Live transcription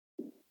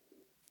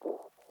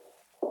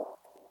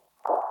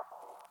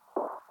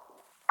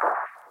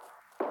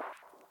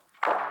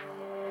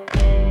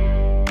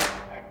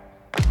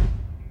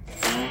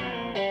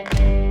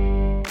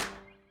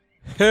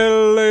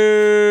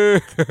Hello,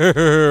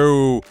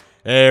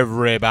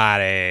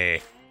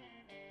 everybody.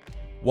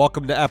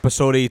 Welcome to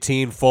episode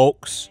 18,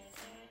 folks.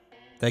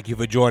 Thank you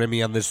for joining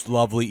me on this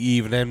lovely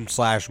evening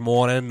 /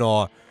 morning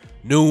or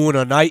noon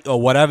or night or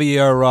whatever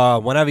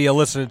whenever you're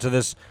listening to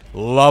this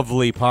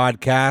lovely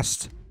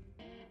podcast.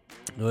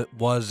 It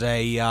was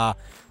a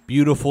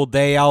beautiful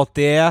day out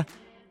there.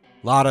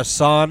 A lot of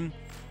sun.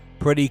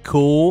 Pretty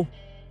cool.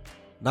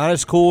 Not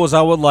as cool as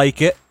I would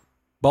like it,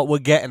 but we're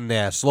getting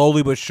there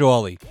slowly but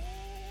surely.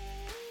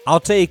 I'll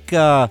take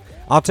a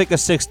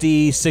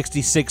 60,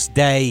 66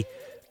 day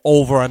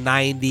over a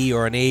 90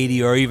 or an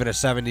 80 or even a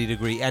 70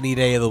 degree any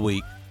day of the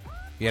week.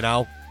 You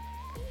know?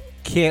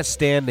 Can't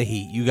stand the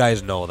heat. You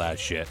guys know that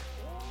shit.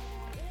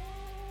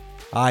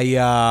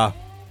 I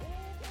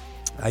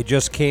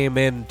just came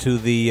into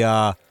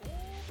the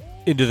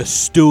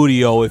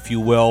studio, if you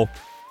will,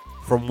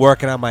 from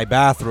working on my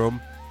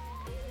bathroom.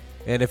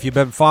 And if you've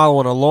been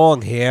following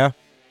along here,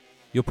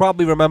 you'll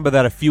probably remember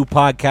that a few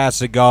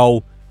podcasts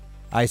ago,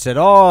 I said,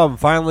 I'm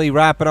finally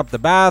wrapping up the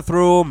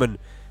bathroom and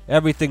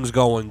everything's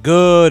going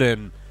good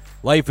and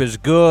life is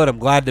good. I'm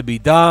glad to be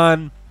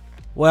done.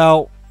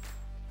 Well,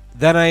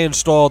 then I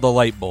installed a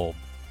light bulb.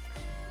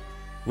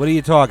 What are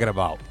you talking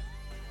about?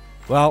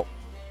 Well,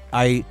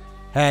 I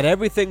had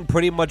everything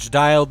pretty much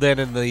dialed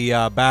in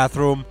the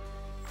bathroom,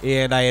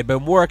 and I had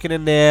been working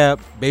in there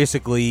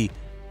basically,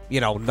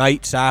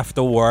 nights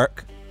after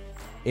work.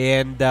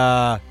 And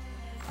I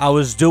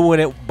was doing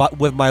it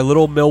with my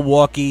little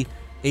Milwaukee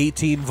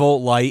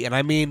 18-volt light. And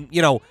I mean,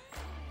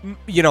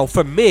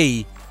 for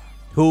me,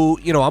 who,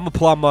 I'm a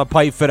plumber,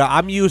 pipe fitter,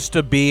 I'm used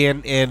to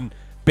being in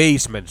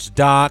basements.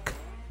 Dark,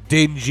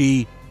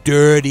 dingy,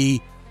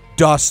 dirty,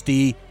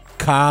 dusty,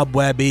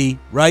 cobwebby,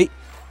 right?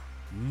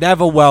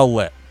 Never well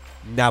lit.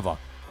 Never.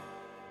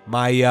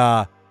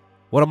 My,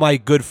 one of my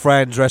good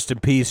friends, rest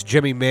in peace,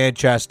 Jimmy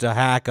Manchester,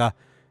 hacker,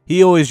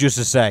 he always used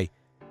to say,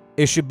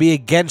 it should be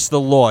against the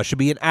law. It should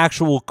be an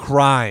actual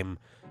crime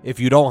if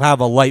you don't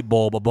have a light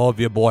bulb above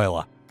your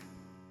boiler.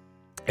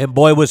 And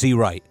boy, was he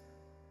right.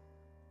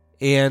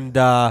 And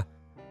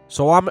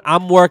so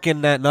I'm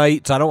working that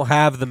night. So I don't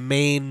have the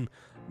main,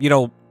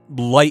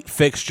 light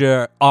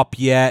fixture up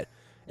yet.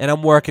 And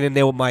I'm working in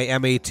there with my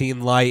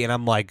M18 light. And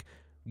I'm like,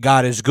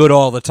 God is good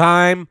all the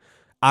time.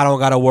 I don't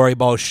got to worry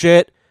about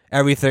shit.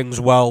 Everything's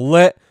well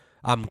lit.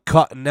 I'm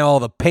cutting all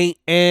the paint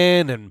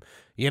in and,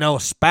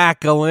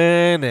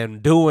 spackling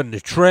and doing the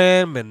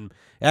trim. And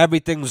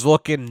everything's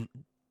looking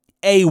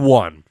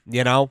A1,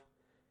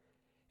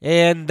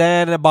 And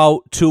then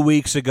about 2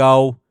 weeks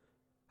ago,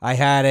 I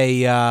had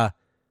a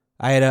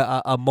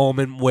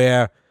moment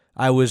where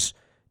I was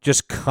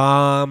just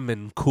calm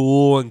and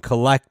cool and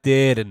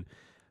collected, and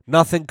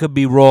nothing could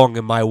be wrong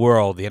in my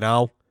world,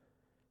 And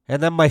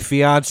then my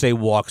fiance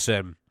walks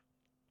in,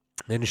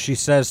 and she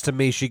says to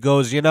me, she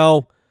goes,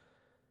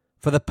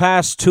 for the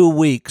past 2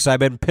 weeks, I've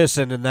been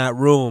pissing in that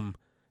room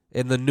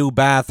in the new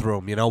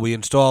bathroom. We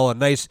install a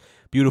nice,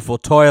 beautiful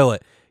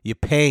toilet. You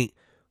paint,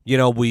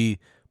 we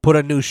put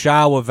a new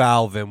shower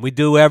valve in. We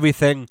do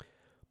everything,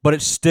 but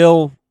it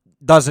still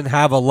doesn't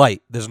have a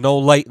light. There's no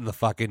light in the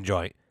fucking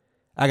joint.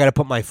 I got to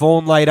put my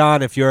phone light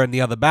on if you're in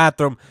the other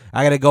bathroom.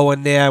 I got to go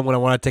in there when I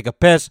want to take a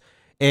piss,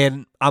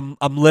 and I'm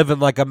living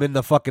like I'm in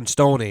the fucking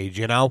Stone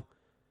Age,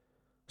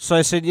 So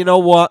I said, you know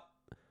what?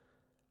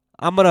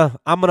 I'm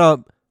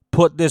gonna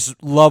put this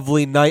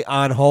lovely night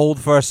on hold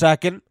for a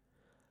second.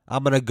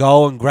 I'm gonna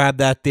go and grab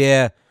that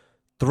there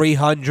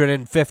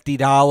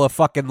 $350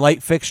 fucking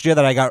light fixture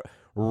that I got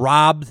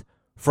robbed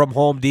from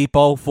Home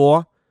Depot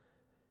for.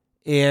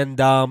 And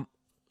I'm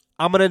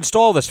going to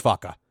install this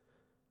fucker.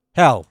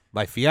 Hell,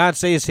 my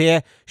fiance is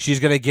here.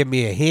 She's going to give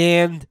me a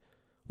hand.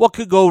 What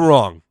could go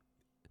wrong?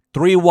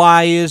 3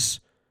 wires,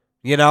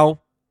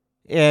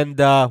 and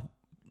no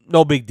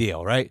big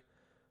deal, right?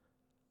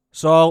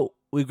 So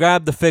we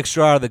grab the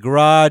fixture out of the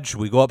garage.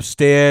 We go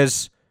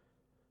upstairs.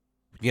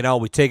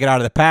 We take it out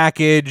of the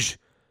package.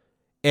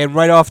 And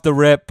right off the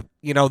rip,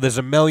 there's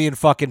a million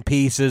fucking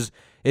pieces.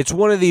 It's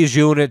one of these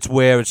units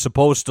where it's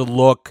supposed to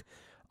look,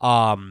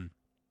 colonial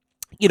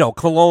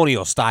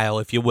style,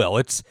 if you will.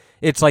 It's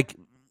like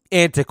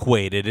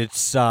antiquated.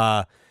 It's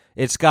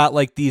got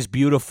like these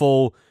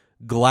beautiful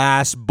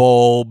glass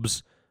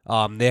bulbs.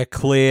 They're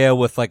clear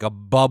with like a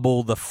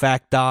bubbled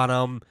effect on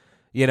them,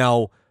 and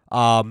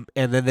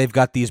then they've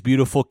got these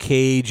beautiful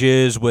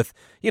cages with,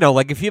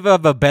 like if you've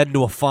ever been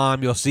to a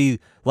farm, you'll see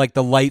like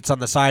the lights on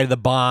the side of the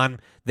barn.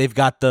 They've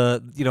got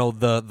the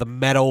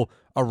metal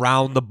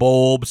around the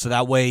bulb, so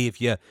that way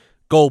if you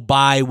go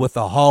by with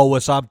a hoe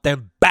or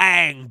something,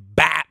 bang,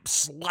 bap,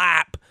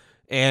 slap,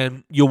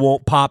 and you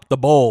won't pop the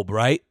bulb,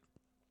 right?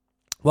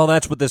 Well,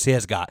 that's what this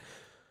here's got.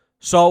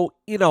 So,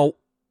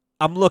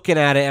 I'm looking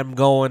at it and I'm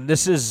going,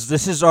 this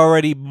is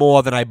already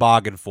more than I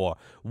bargained for.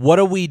 What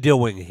are we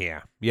doing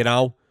here,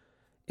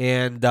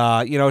 And,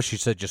 she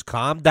said, just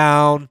calm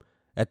down.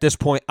 At this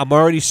point, I'm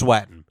already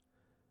sweating.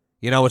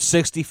 It's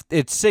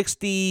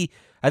 60,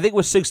 I think it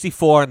was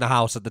 64 in the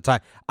house at the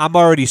time. I'm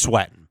already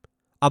sweating.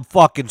 I'm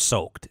fucking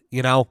soaked,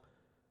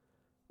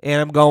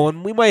 And I'm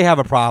going, we might have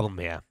a problem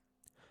here.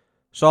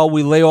 So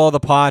we lay all the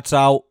pots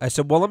out. I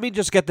said, well, let me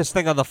just get this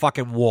thing on the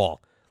fucking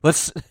wall.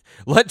 Let's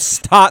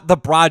start the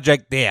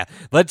project there.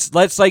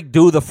 Let's like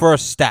do the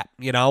first step,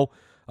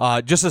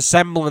 just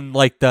assembling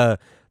like the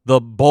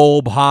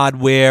bulb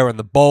hardware and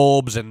the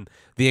bulbs and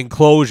the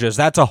enclosures.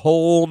 That's a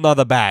whole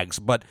nother bags.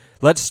 But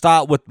let's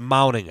start with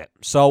mounting it.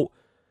 So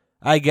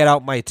I get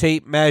out my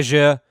tape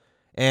measure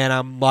and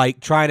I'm like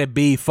trying to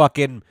be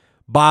fucking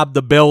Bob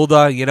the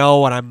Builder,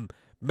 and I'm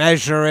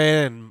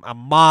measuring and I'm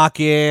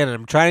marking and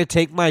I'm trying to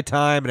take my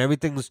time and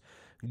everything's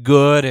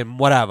good and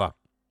whatever.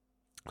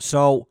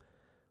 So,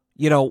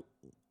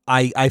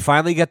 I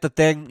finally get the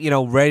thing,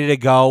 ready to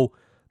go.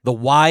 The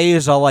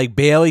wires are like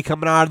barely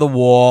coming out of the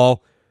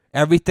wall.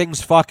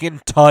 Everything's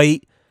fucking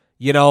tight.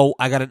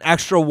 I got an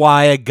extra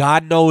wire.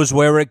 God knows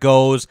where it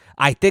goes.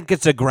 I think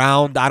it's a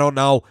ground. I don't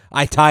know.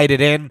 I tied it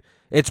in.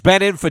 It's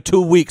been in for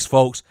 2 weeks,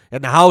 folks,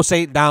 and the house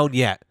ain't down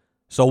yet.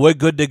 So we're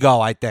good to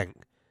go, I think.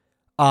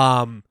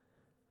 And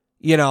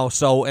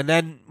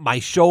then my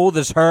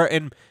shoulder's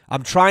hurting.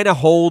 I'm trying to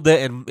hold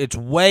it, and it's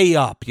way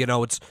up.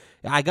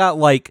 I got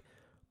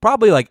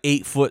probably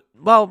 8 foot,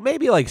 well,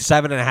 maybe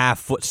 7.5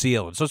 foot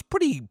ceiling. So it's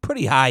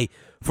pretty high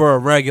for a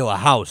regular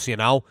house,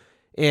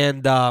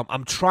 And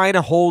I'm trying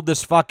to hold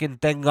this fucking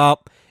thing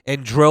up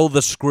and drill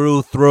the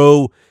screw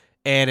through,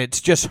 and it's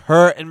just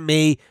hurting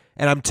me.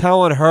 And I'm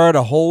telling her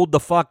to hold the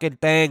fucking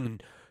thing.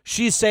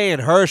 She's saying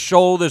her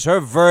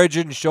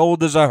virgin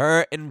shoulders are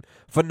hurting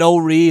for no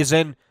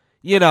reason.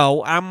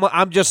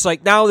 I'm just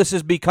like, now this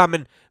is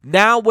becoming,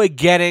 now we're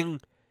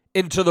getting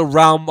into the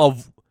realm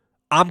of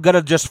I'm going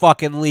to just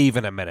fucking leave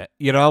in a minute,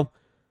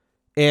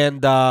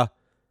 And then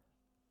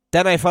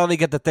I finally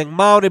get the thing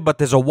mounted, but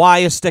there's a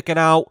wire sticking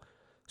out.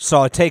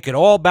 So I take it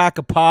all back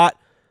apart,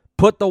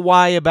 put the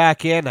wire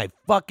back in. I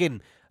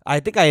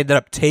think I ended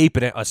up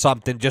taping it or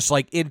something, just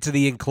into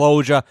the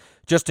enclosure,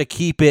 just to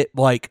keep it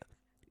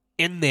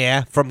in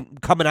there from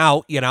coming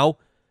out,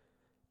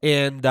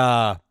 And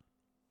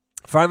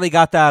finally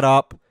got that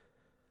up.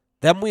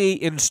 Then we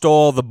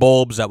install the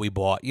bulbs that we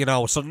bought,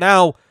 So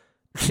now,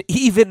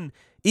 even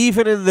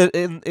in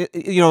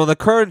the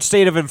current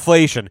state of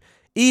inflation,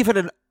 even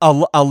in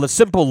a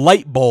simple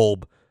light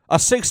bulb, a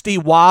 60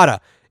 watt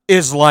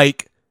is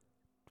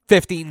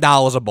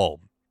 $15 a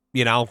bulb,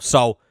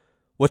 So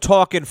we're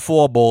talking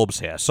 4 bulbs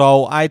here.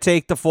 So I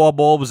take the 4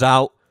 bulbs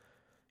out,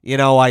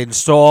 I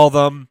install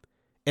them,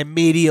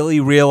 immediately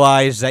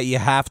realize that you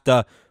have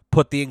to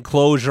put the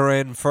enclosure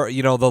in for,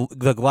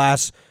 the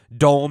glass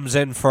domes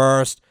in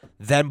first,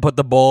 then put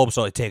the bulbs.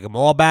 So I take them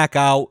all back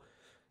out,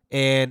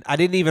 and I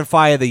didn't even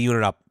fire the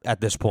unit up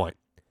at this point.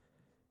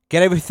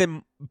 Get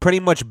everything pretty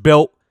much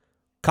built,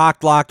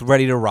 cocked, locked,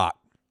 ready to rock.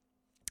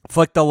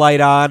 Flick the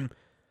light on.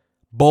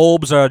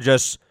 Bulbs are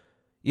just,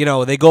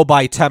 they go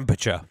by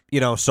temperature,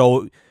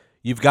 so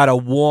you've got a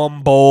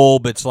warm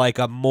bulb. It's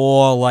a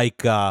more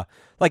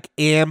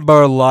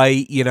amber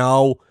light,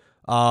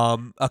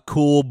 a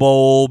cool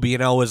bulb,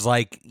 is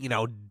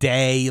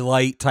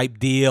daylight type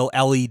deal,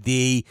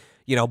 LED,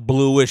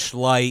 bluish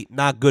light,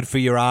 not good for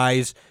your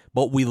eyes,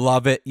 but we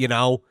love it,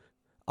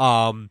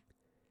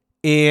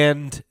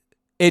 and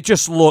it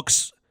just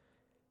looks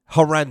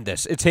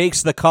horrendous. It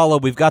takes the color.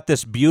 We've got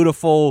this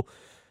beautiful,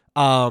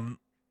 not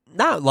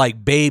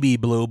baby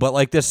blue,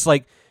 but this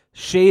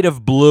shade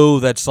of blue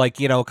that's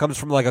comes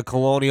from a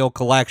colonial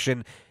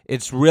collection.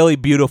 It's really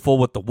beautiful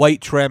with the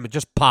white trim. It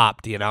just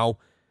popped,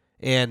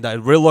 and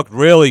it looked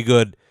really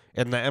good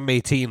in the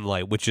M18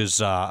 light, which is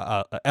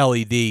a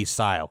LED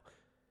style.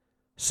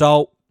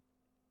 So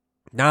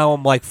now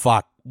I'm like,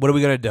 fuck, what are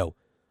we gonna do?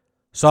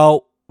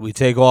 So we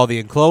take all the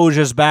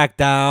enclosures back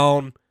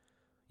down.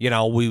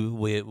 Now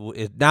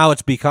we're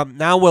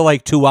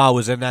 2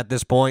 hours in at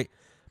this point.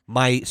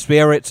 My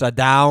spirits are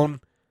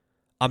down.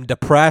 I'm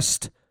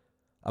depressed.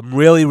 I'm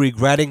really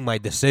regretting my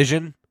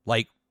decision,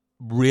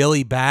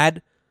 really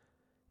bad.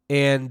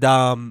 And,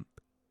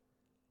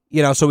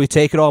 so we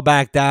take it all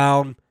back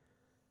down.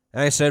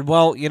 And I said,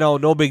 well,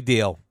 no big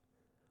deal.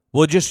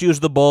 We'll just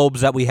use the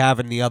bulbs that we have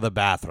in the other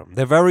bathroom.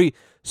 They're very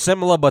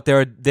similar, but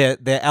they're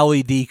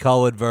LED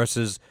colored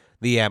versus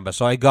the amber.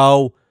 So I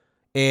go,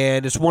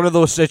 and it's one of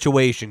those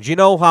situations. You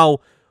know how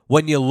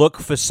when you look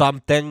for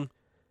something,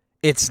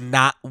 it's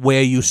not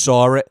where you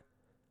saw it,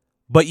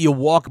 but you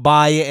walk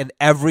by it, and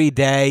every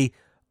day,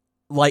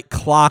 like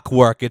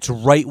clockwork, it's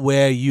right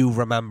where you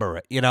remember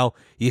it.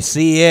 You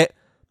see it,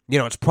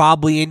 it's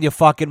probably in your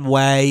fucking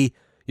way.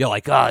 You're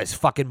like, oh, it's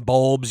fucking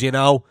bulbs,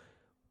 And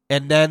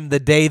then the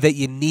day that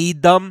you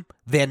need them,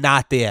 they're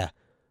not there.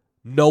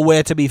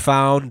 Nowhere to be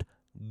found,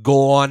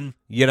 gone,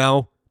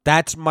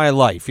 That's my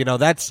life.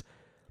 That's,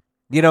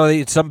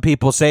 some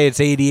people say it's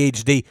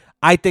ADHD.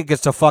 I think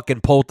it's a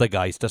fucking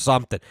poltergeist or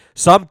something.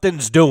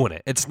 Something's doing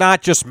it. It's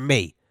not just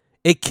me.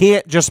 It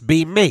can't just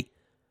be me,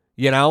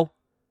 And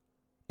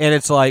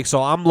it's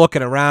so I'm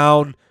looking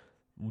around.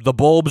 The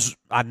bulbs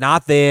are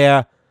not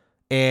there.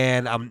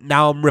 And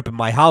I'm ripping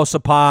my house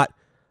apart.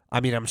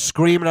 I'm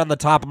screaming on the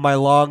top of my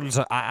lungs.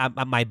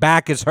 My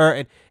back is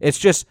hurting. It's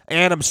just,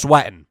 and I'm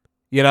sweating,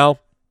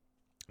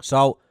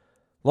 So,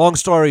 long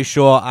story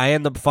short, I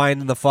end up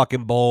finding the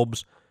fucking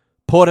bulbs,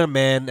 put them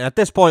in. At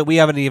this point, we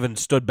haven't even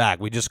stood back.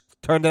 We just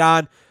turned it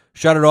on,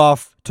 shut it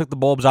off, took the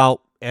bulbs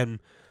out, and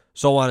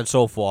so on and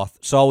so forth.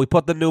 So we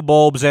put the new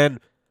bulbs in,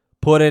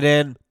 put it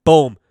in,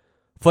 boom,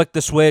 flick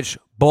the switch,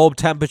 bulb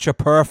temperature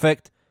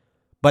perfect.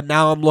 But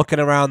now I'm looking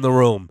around the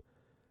room,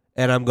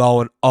 and I'm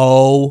going,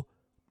 oh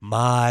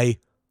my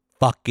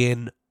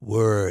fucking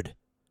word.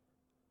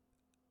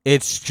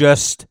 It's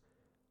just,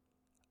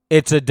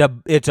 it's a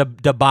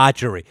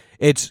debauchery.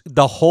 It's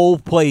the whole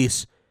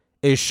place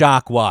is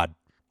shockwad.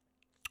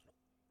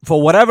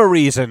 For whatever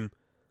reason,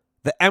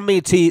 the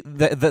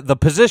M18, the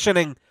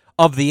positioning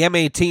of the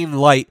M18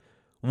 light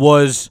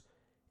was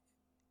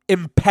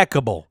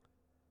impeccable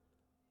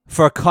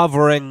for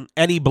covering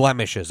any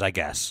blemishes, I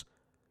guess.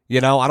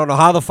 You know, I don't know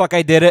how the fuck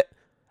I did it.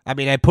 I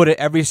mean, I put it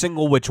every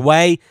single which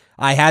way.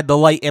 I had the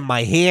light in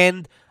my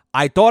hand.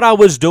 I thought I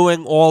was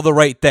doing all the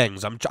right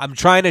things. I'm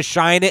trying to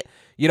shine it,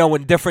 you know,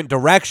 in different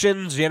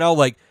directions, you know,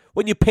 like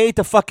when you paint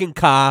a fucking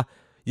car,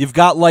 you've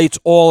got lights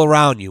all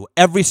around you.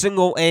 Every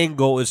single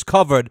angle is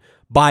covered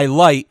by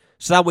light,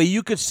 so that way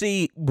you could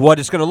see what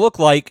it's going to look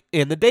like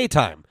in the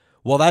daytime.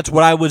 Well, that's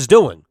what I was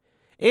doing.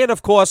 And,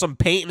 of course, I'm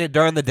painting it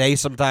during the day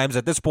sometimes.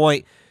 At this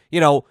point,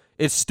 you know,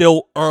 it's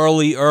still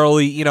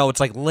early, you know, it's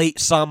like late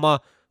summer.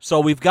 So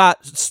we've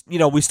got, you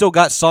know, we still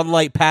got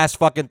sunlight past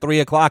fucking 3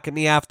 o'clock in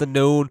the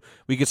afternoon.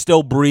 We can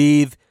still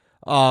breathe.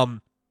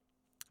 And,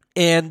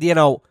 you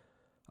know,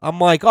 I'm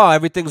like, oh,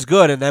 everything's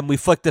good. And then we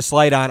flick this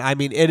light on. I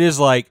mean, it is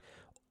like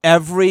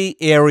every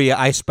area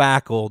I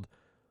spackled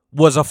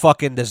was a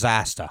fucking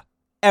disaster.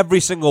 Every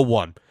single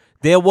one.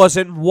 There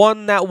wasn't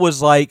one that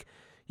was like,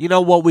 you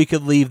know what, we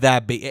could leave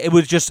that be. It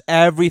was just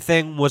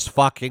everything was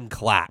fucking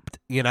clapped,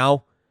 you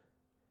know?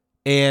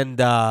 And,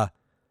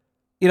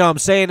 you know, I'm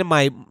saying to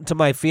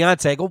my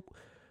fiance, I go,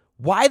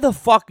 why the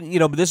fuck, you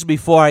know, this is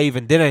before I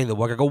even did any of the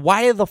work. I go,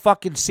 why are the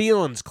fucking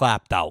ceilings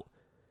clapped out?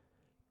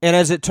 And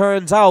as it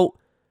turns out,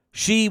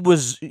 she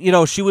was, you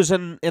know, she was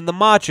in the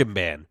marching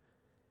band.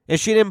 And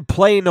she didn't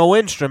play no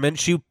instrument.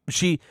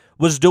 She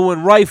was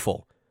doing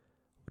rifle.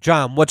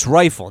 John, what's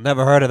rifle?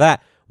 Never heard of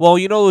that. Well,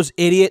 you know those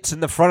idiots in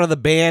the front of the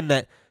band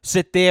that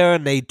sit there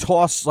and they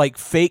toss like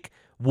fake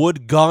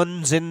wood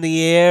guns in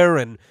the air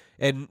and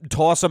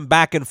toss them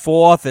back and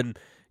forth, and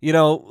you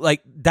know,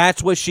 like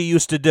that's what she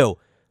used to do.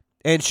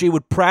 And she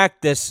would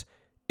practice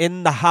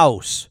in the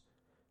house,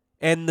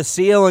 and the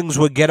ceilings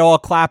would get all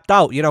clapped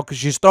out, you know, because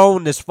she's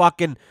throwing this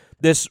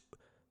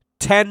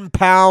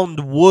 10-pound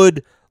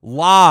wood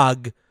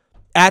log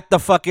at the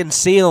fucking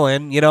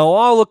ceiling, you know.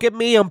 Oh, look at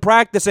me, I'm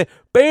practicing.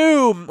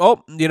 Boom!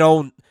 Oh, you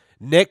know,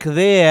 nick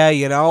there,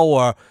 you know,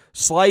 or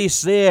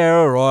slice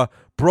there, or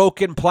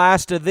broken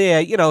plaster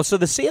there, you know. So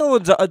the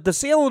ceilings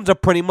are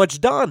pretty much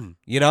done,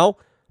 you know.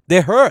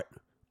 They're hurt.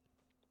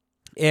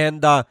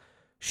 And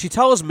she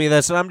tells me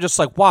this, and I'm just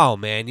like, wow,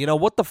 man, you know,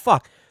 what the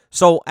fuck?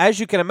 So as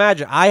you can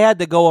imagine, I had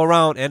to go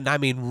around, and I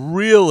mean,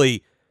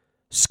 really,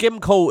 skim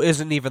coat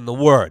isn't even the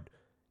word.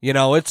 You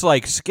know, it's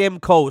like skim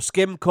coat,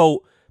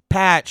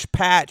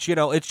 patch, you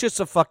know, it's just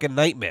a fucking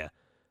nightmare.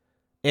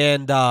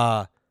 And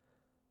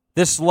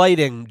this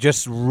lighting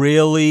just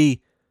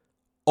really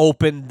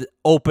opened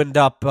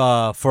up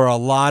for a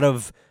lot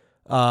of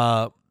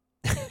I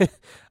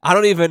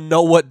don't even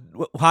know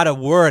how to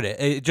word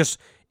it.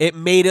 It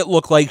made it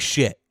look like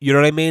shit. You know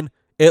what I mean?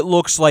 It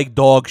looks like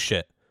dog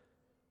shit.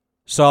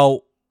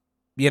 So,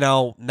 you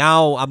know,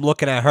 now I'm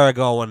looking at her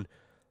going,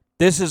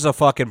 this is a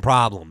fucking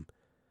problem.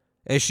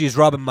 And she's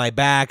rubbing my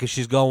back and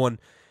she's going,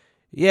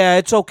 yeah,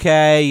 it's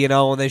okay, you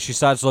know, and then she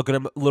starts looking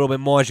a little bit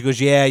more. She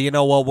goes, yeah, you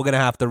know what, we're going to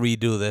have to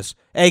redo this.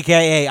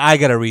 AKA, I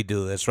got to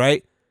redo this,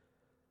 right?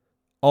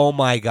 Oh,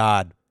 my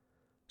God.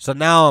 So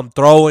now I'm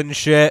throwing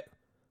shit,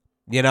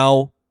 you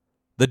know.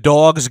 The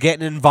dog's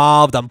getting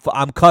involved.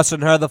 I'm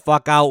cussing her the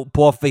fuck out,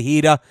 poor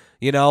fajita,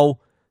 you know.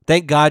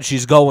 Thank God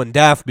she's going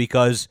deaf,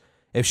 because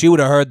if she would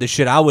have heard the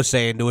shit I was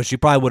saying to her, she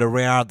probably would have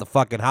ran out of the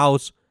fucking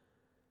house.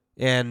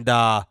 And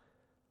so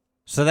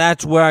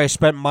that's where I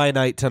spent my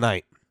night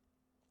tonight.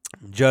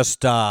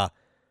 Just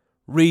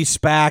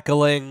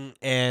respackling,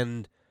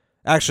 and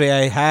actually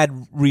I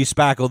had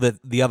respackled it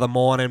the other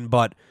morning,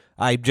 but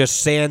I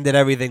just sanded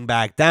everything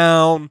back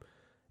down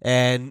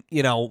and,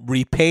 you know,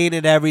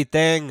 repainted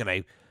everything, and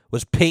I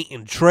was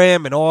painting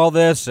trim and all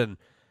this, and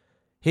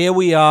here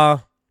we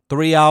are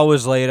 4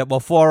 hours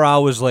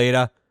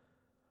later.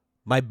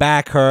 My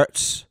back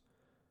hurts.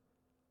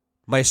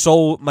 My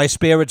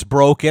spirit's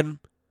broken,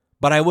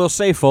 but I will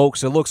say,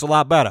 folks, it looks a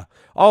lot better.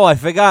 Oh, I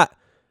forgot.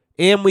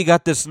 And we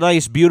got this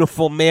nice,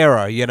 beautiful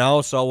mirror, you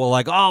know, so we're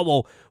like,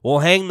 oh, we'll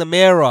hang the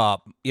mirror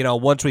up, you know,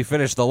 once we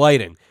finish the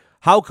lighting.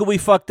 How could we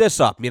fuck this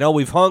up? You know,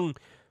 we've hung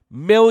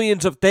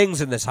millions of things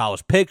in this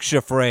house,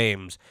 picture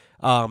frames,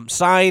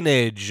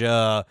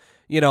 signage,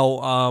 you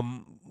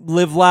know,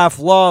 live, laugh,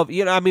 love,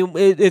 you know, I mean,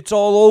 it's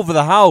all over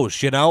the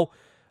house, you know.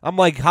 I'm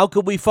like, how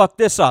could we fuck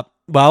this up?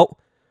 Well,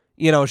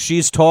 you know,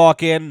 she's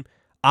talking,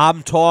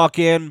 I'm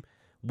talking,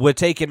 we're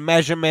taking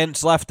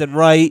measurements left and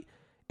right.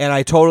 and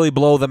I totally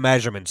blow the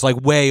measurements, like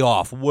way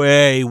off,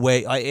 way.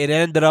 It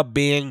ended up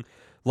being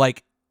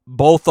like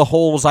both the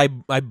holes I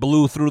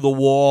blew through the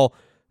wall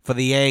for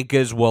the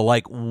anchors were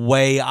like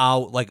way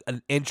out, like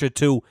an inch or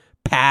two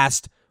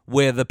past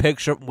where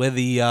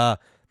the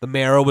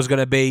mirror was going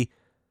to be.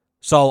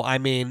 So, I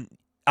mean,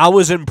 I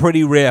was in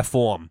pretty rare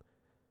form.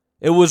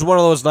 It was one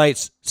of those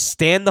nights,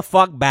 stand the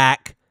fuck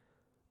back,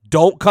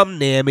 don't come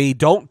near me,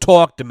 don't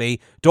talk to me,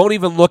 don't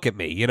even look at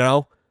me, you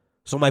know?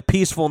 So my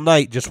peaceful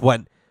night just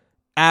went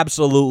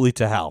absolutely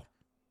to hell.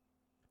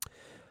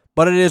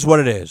 But it is what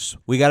it is.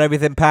 We got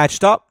everything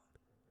patched up.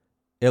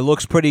 It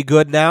looks pretty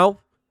good now.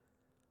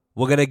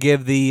 We're going to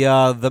give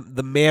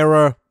the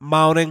mirror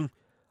mounting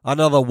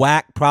another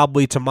whack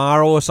probably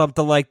tomorrow or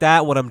something like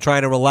that when I'm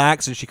trying to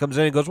relax. And she comes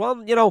in and goes,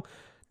 well, you know,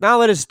 now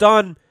that it's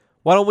done,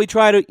 why don't we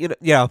try to,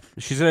 yeah,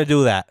 she's going to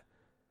do that.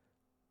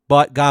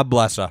 But God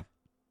bless her.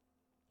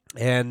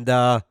 And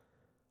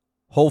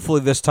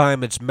hopefully this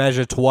time it's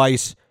measure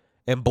twice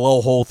and blow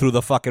a hole through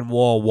the fucking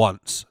wall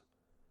once.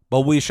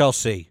 But we shall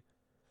see.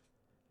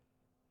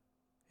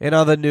 In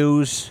other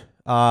news,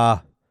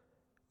 the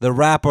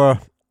rapper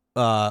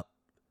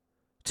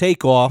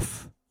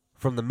Takeoff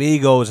from the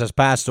Migos has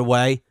passed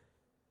away.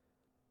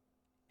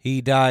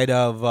 He died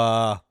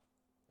of,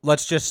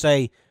 let's just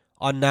say,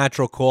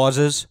 unnatural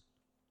causes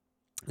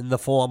in the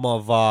form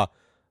of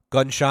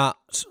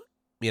gunshots,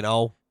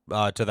 to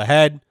the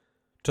head,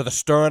 to the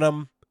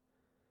sternum,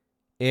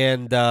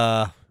 and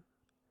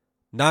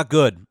not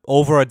good,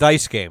 over a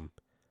dice game.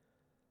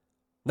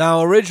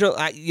 Now, originally,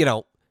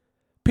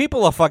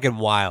 people are fucking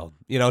wild.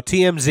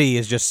 TMZ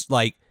is just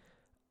like,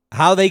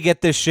 how they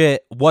get this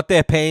shit, what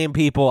they're paying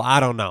people, I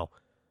don't know.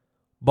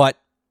 But,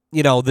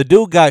 the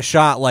dude got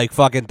shot like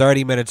fucking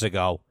 30 minutes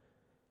ago.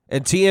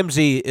 And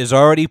TMZ is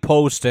already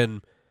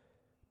posting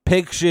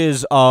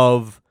pictures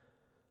of,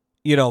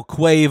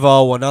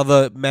 Quavo,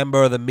 another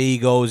member of the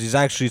Migos. He's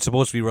actually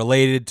supposed to be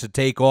related to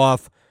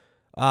Takeoff.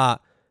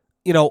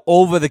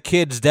 Over the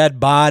kid's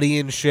dead body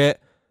and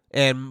shit.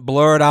 And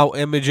blurred out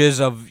images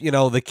of,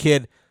 the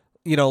kid,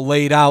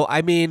 laid out.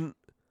 I mean,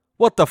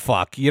 what the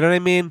fuck? You know what I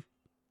mean?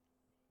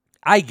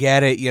 I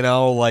get it,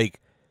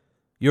 like,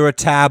 you're a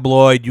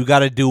tabloid. You got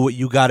to do what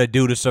you got to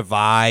do to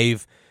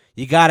survive.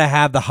 You got to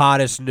have the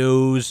hottest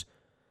news.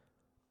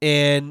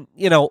 And,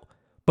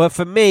 but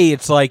for me,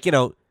 it's like,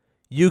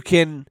 you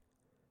can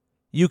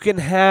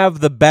have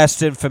the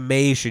best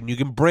information. You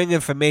can bring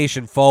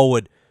information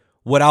forward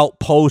without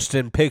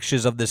posting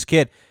pictures of this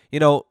kid.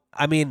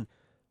 I mean,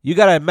 you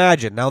got to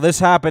imagine. Now, this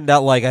happened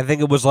at, I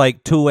think it was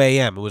 2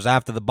 a.m. It was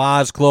after the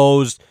bars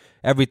closed,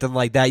 everything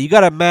like that. You got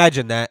to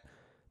imagine that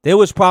there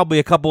was probably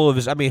a couple of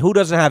his, who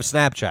doesn't have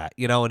Snapchat,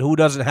 and who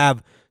doesn't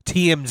have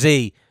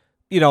TMZ,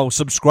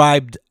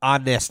 subscribed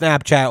on their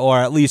Snapchat or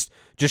at least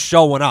just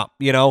showing up,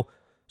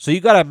 So you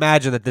got to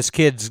imagine that this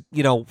kid's,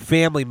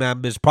 family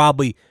members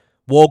probably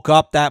woke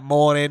up that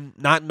morning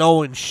not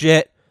knowing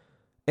shit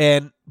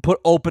and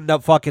opened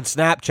up fucking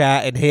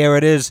Snapchat and here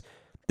it is.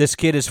 This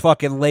kid is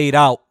fucking laid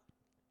out.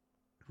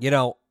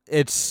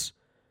 It's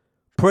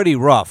pretty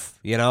rough,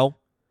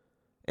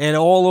 and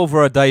all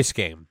over a dice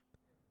game.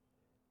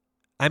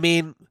 I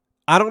mean,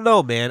 I don't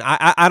know, man.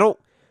 I don't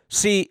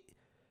see.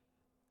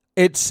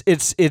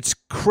 It's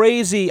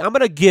crazy. I'm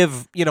gonna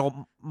give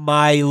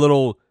my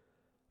little.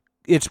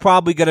 It's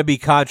probably gonna be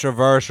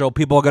controversial.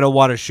 People are gonna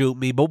want to shoot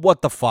me, but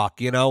what the fuck,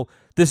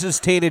 This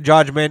is tainted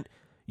judgment.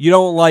 You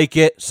don't like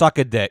it, suck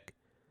a dick.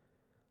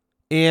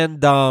 And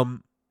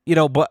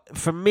but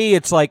for me,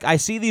 it's like I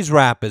see these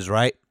rappers,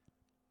 right?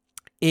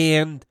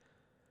 And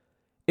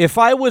if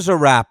I was a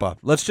rapper,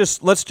 let's talk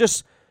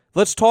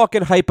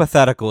in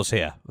hypotheticals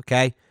here,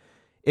 okay?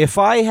 If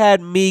I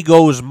had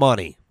Migos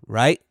money,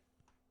 right?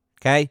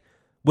 Okay?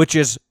 Which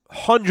is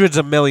hundreds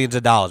of millions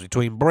of dollars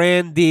between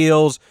brand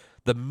deals,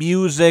 the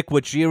music,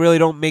 which you really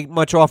don't make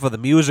much off of the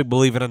music,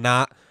 believe it or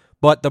not,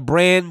 but the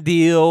brand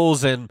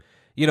deals and,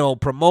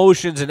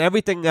 promotions and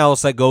everything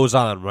else that goes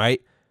on,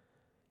 right?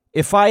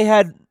 If I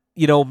had,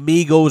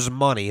 Migos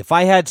money, if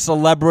I had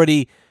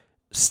celebrity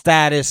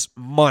status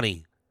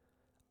money,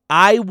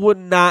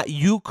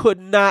 you could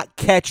not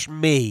catch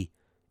me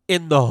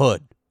in the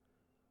hood.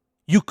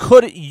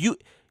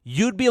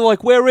 You'd be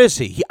like, where is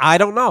he? I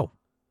don't know.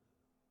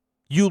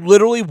 You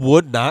literally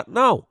would not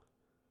know.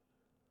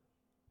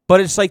 But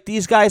it's like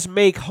these guys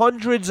make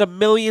hundreds of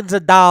millions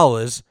of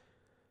dollars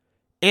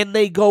and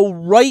they go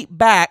right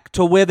back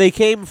to where they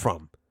came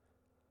from.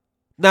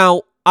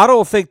 Now, I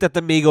don't think that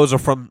the Migos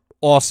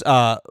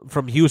are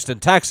from Houston,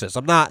 Texas.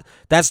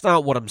 That's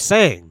not what I'm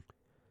saying.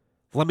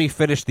 Let me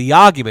finish the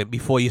argument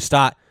before you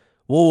start.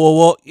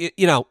 Whoa,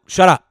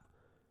 shut up.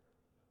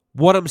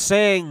 What I'm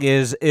saying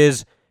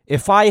is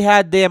if I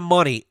had their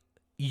money,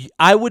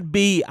 I would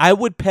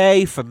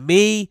pay for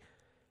me,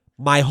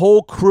 my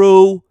whole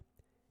crew,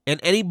 and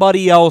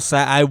anybody else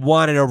that I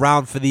wanted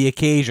around for the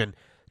occasion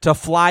to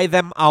fly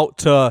them out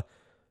to,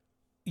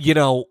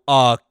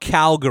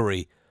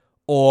 Calgary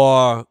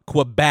or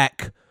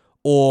Quebec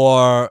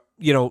or,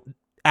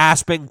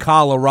 Aspen,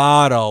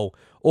 Colorado,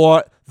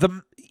 or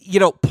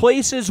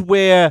places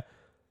where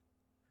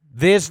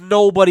there's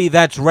nobody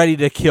that's ready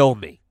to kill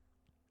me.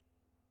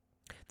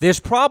 There's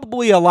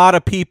probably a lot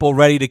of people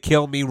ready to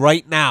kill me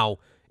right now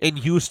in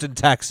Houston,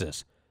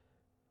 Texas.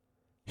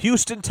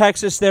 Houston,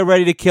 Texas, they're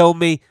ready to kill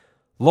me.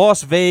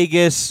 Las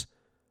Vegas,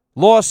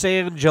 Los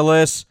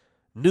Angeles,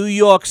 New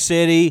York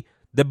City,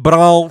 the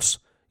Bronx,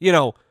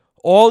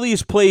 all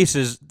these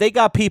places, they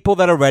got people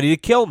that are ready to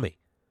kill me.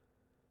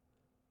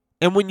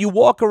 And when you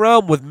walk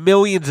around with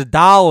millions of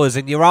dollars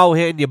and you're out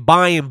here and you're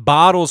buying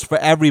bottles for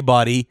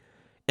everybody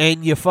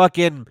and you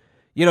fucking,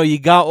 you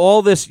got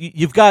all this,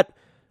 you've got,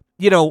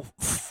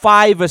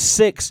 5 or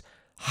 6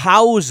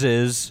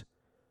 houses,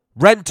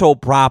 rental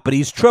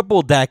properties,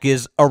 triple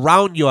deckers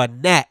around your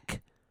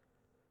neck.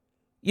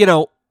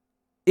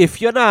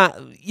 If you're not,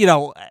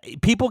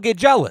 people get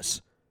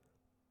jealous.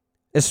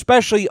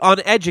 Especially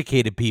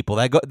uneducated people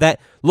that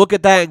look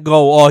at that and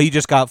go, oh, he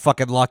just got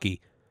fucking lucky.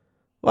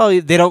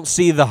 Well, they don't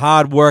see the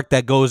hard work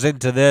that goes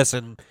into this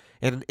and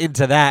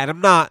into that. And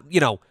I'm not,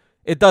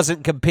 it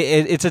doesn't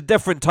compare. It's a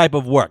different type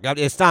of work.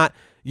 It's not,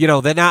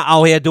 they're not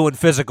out here doing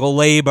physical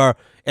labor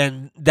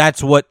and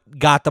that's what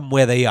got them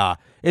where they are.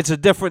 It's a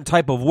different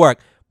type of work,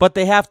 but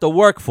they have to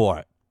work for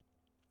it.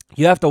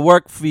 You have to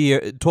work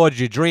towards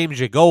your dreams,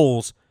 your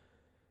goals.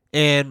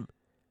 And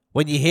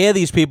when you hear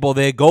these people,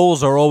 their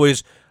goals are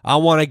always, I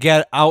want to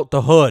get out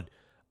the hood.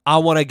 I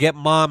want to get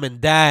mom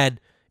and dad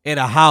in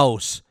a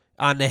house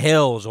on the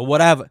hills or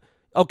whatever.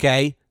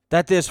 Okay,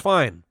 that is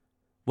fine.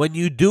 When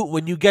you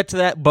get to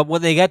that, but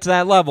when they get to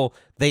that level,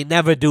 they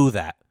never do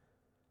that.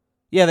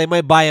 Yeah, they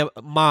might buy a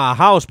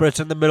house, but it's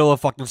in the middle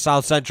of fucking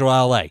South Central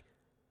LA.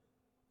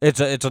 It's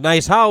a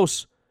nice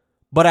house,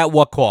 but at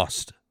what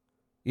cost?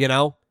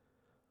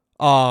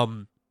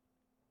 So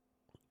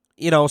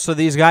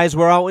these guys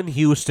were out in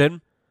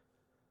Houston.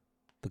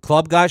 The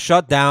club got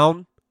shut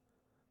down.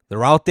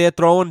 They're out there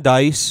throwing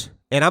dice.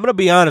 And I'm going to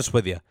be honest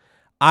with you.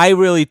 I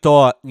really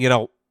thought,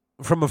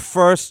 from a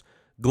first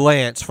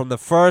glance, from the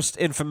first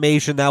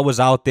information that was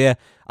out there,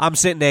 I'm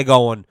sitting there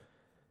going,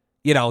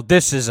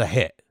 this is a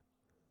hit.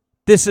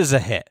 This is a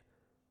hit.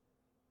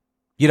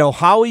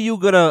 How are we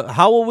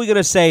going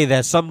to say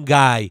that some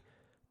guy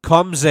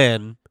comes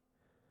in,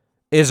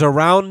 is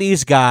around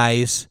these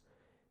guys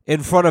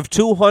in front of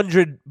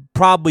 200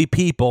 probably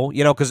people,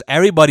 because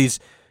everybody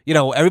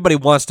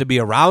wants to be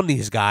around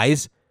these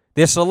guys.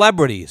 They're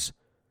celebrities,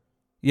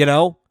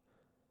 and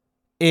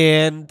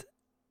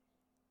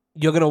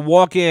you're going to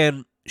walk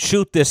in,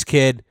 shoot this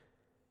kid,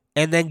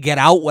 and then get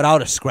out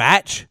without a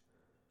scratch?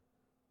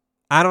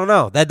 I don't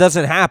know. That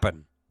doesn't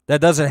happen.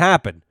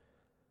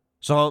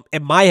 So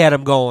in my head,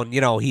 I'm going,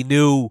 he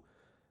knew,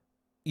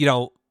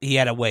 he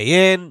had a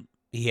way in,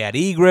 he had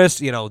egress,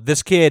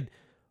 this kid,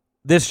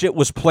 this shit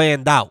was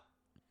planned out.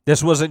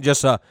 This wasn't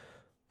just a,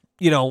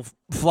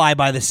 fly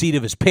by the seat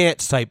of his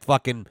pants type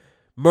fucking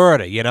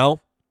murder,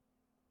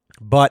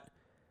 But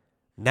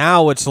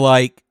now it's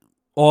like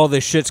all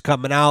this shit's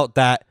coming out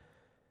that,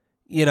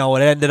 it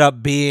ended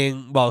up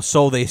being, well,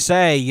 so they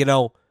say,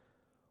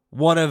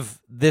 one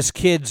of this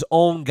kid's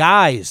own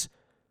guys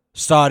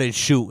started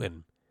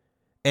shooting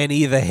and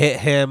either hit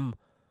him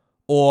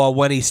or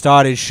when he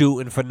started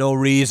shooting for no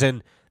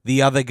reason,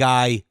 the other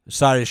guy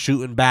started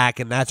shooting back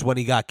and that's when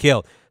he got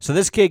killed. So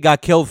this kid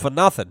got killed for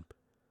nothing.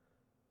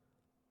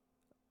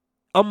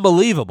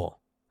 Unbelievable.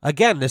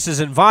 Again, this is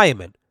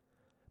environment.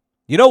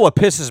 You know what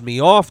pisses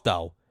me off,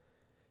 though,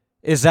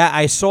 is that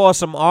I saw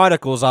some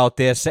articles out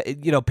there,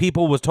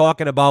 people was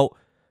talking about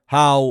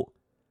how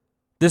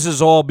this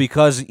is all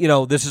because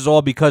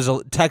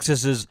of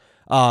Texas's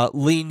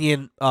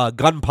lenient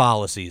gun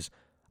policies.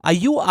 Are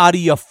you out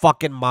of your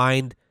fucking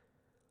mind?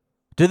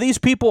 Do these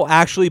people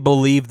actually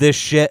believe this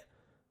shit?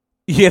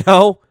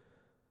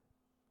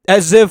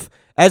 As if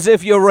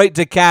your right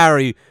to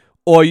carry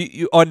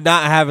or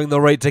not having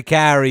the right to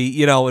carry,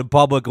 in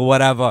public or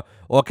whatever,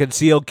 or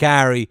concealed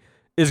carry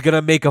is going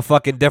to make a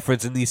fucking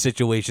difference in these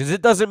situations.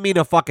 It doesn't mean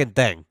a fucking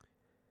thing.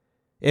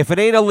 If it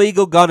ain't a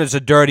legal gun, it's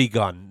a dirty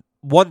gun.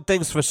 One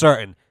thing's for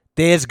certain.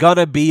 There's going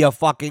to be a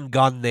fucking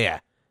gun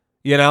there.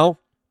 It's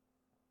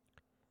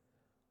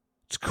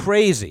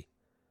crazy.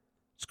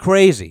 It's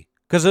crazy.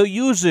 Because they'll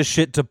use this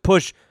shit to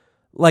push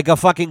like a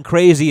fucking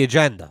crazy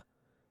agenda.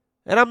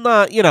 And I'm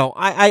not,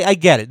 I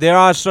get it. There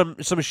are some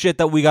shit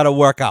that we got to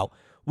work out.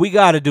 We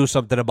got to do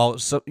something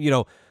about,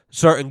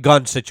 certain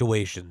gun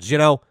situations,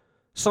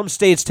 Some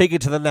states take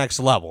it to the next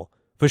level,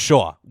 for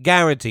sure.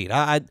 Guaranteed.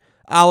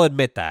 I'll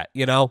admit that,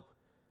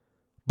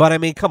 But, I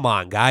mean, come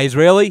on, guys,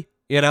 really?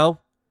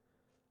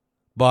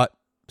 But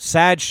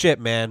sad shit,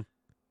 man.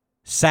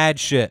 Sad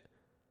shit.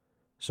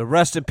 So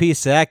rest in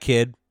peace to that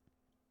kid.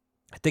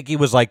 I think he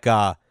was like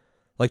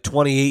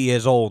 28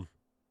 years old.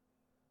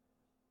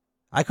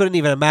 I couldn't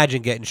even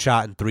imagine getting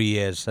shot in 3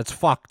 years. That's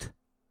fucked.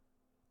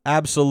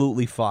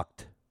 Absolutely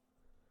fucked.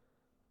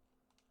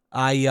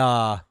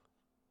 I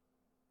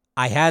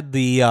had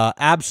the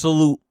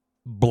absolute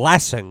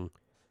blessing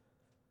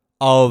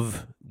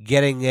of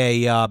getting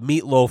a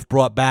meatloaf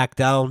brought back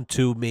down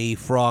to me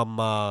from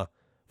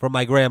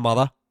my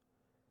grandmother.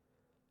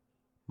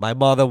 My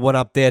mother went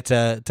up there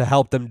to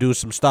help them do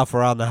some stuff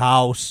around the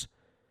house,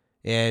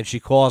 and she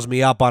calls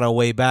me up on her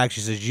way back.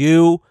 She says,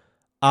 "You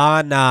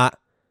are not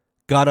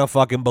gonna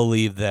fucking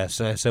believe this."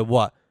 And I said,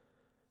 "What?"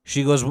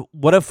 She goes,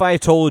 "What if I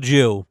told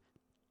you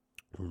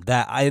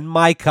that in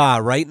my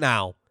car right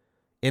now,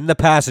 in the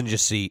passenger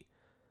seat,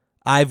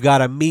 I've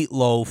got a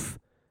meatloaf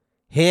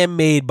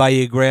handmade by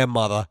your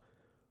grandmother,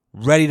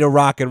 ready to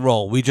rock and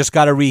roll. We just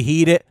got to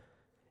reheat it,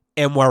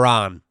 and we're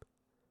on."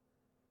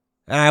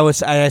 And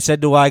I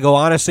said to her, I go,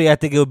 "Honestly, I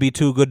think it would be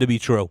too good to be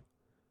true.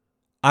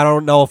 I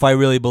don't know if I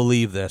really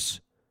believe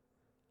this."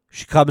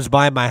 She comes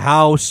by my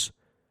house.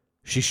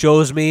 She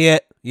shows me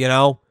it,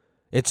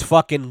 It's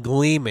fucking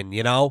gleaming,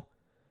 The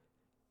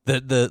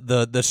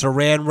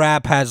saran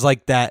wrap has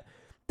like that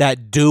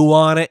dew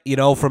on it,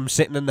 from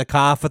sitting in the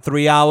car for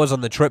 3 hours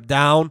on the trip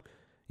down,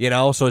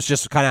 So it's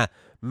just kind of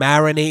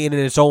marinating in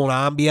its own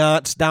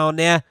ambiance down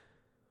there.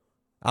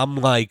 I'm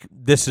like,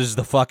 this is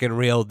the fucking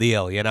real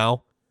deal,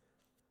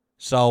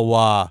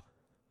 So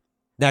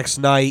next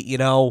night,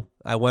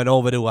 I went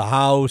over to a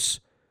house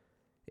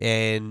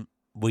and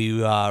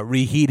we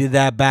reheated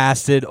that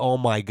bastard. Oh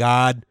my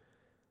God.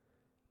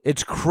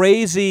 It's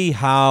crazy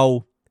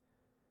how,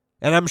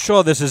 and I'm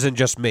sure this isn't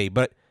just me,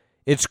 but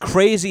it's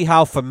crazy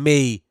how for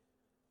me,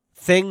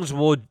 things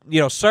will,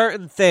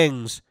 certain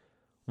things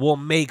will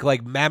make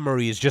like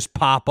memories just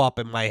pop up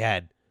in my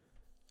head.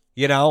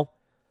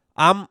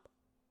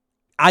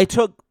 I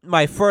took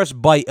my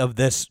first bite of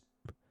this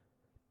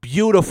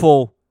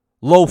beautiful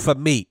loaf of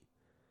meat,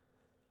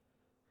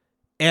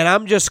 and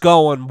I'm just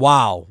going,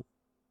 wow.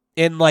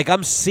 And like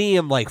I'm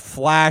seeing like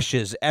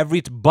flashes.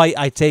 Every bite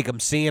I take, I'm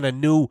seeing a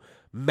new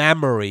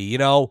memory,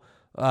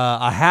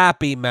 a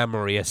happy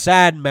memory, a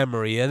sad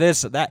memory, a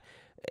this, that.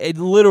 It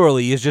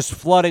literally is just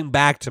flooding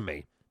back to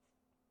me.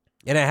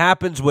 And it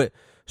happens with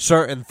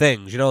certain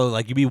things,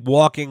 like you be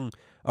walking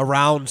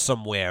around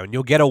somewhere and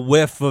you'll get a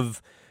whiff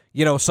of,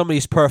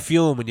 somebody's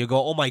perfume and you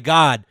go, oh my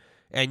God.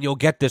 And you'll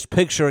get this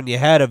picture in your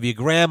head of your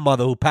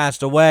grandmother who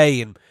passed away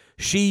and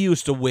she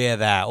used to wear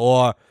that.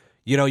 Or,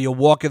 you're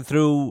walking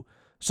through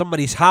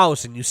somebody's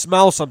house and you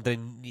smell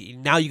something.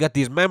 Now you got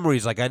these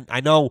memories. Like I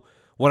know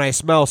when I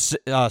smell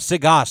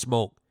cigar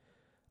smoke,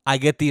 I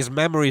get these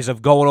memories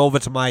of going over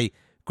to my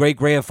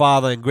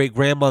great-grandfather and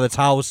great-grandmother's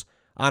house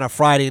on a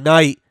Friday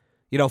night,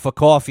 for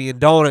coffee and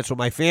donuts with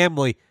my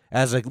family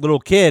as a little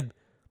kid.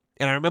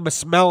 And I remember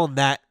smelling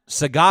that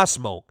cigar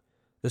smoke,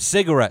 the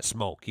cigarette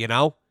smoke,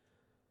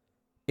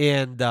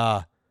 And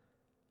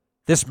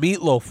this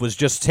meatloaf was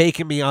just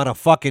taking me on a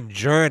fucking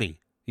journey,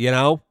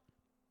 You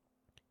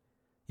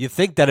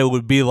think that it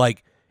would be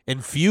like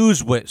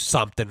infused with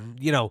something,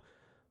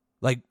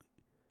 like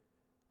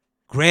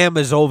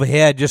grandma's over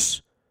here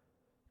just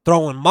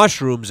throwing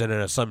mushrooms in it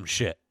or some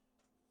shit.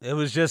 It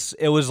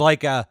was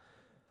like a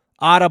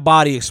out of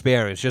body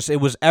experience. It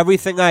was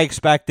everything I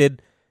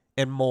expected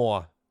and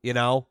more,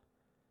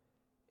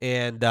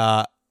 And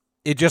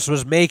it just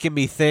was making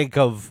me think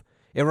of,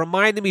 it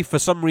reminded me for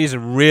some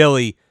reason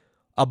really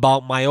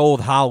about my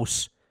old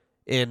house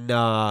in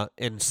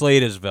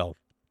Slatersville.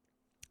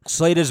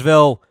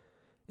 Slatersville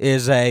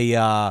is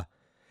I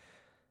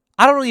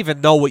don't even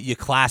know what you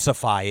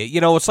classify it.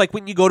 It's like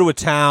when you go to a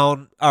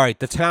town, all right,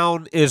 the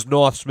town is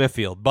North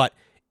Smithfield, but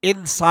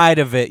inside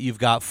of it, you've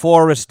got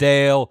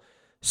Forestdale,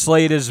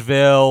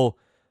 Slatersville,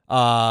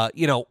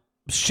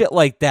 shit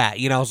like that.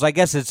 So I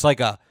guess it's like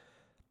a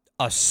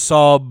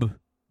sub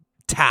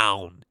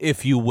town,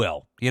 if you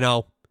will.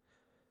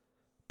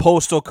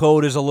 Postal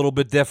code is a little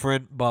bit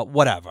different, but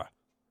whatever.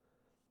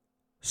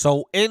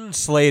 So in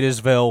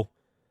Slatersville,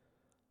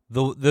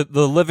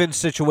 the living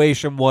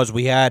situation was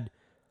we had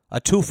a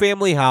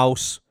 2-family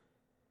house,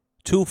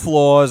 2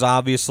 floors,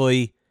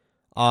 obviously,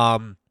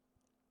 and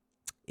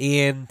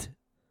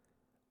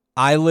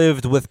I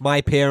lived with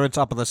my parents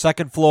up on the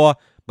 2nd floor.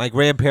 My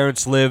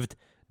grandparents lived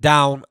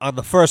down on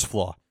the 1st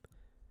floor.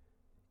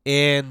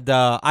 And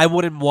I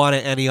wouldn't want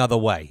it any other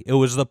way. It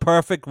was the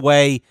perfect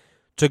way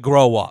to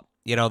grow up.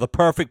 The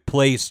perfect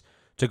place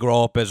to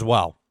grow up as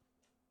well.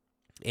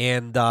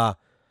 And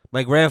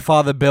my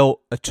grandfather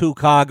built a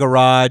 2-car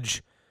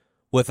garage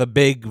with a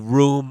big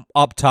room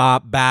up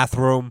top,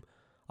 bathroom,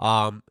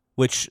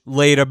 which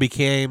later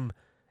became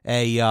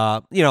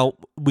a,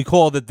 we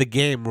called it the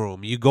game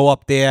room. You go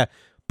up there,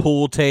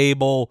 pool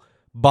table,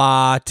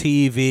 bar,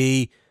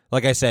 TV,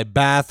 like I said,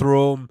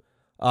 bathroom,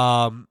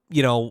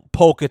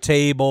 poker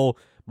table.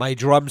 My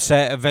drum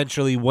set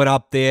eventually went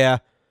up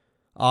there.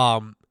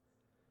 So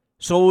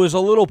it was a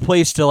little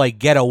place to like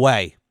get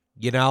away,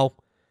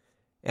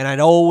 And I'd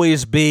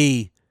always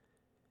be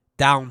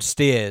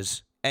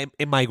downstairs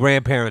in my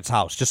grandparents'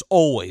 house, just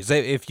always.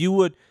 If you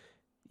would,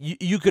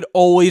 you could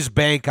always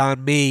bank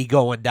on me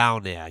going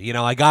down there.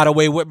 I got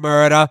away with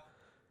murder.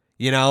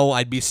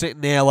 I'd be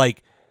sitting there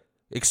like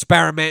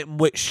experimenting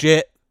with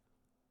shit.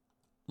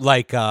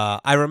 Like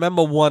I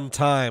remember one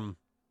time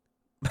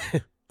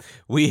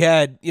we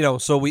had,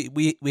 so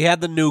we had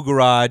the new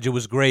garage. It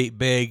was great,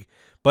 big,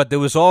 but there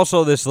was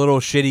also this little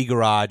shitty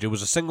garage. It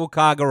was a single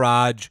car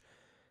garage,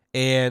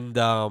 and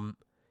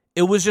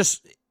it was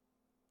just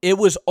it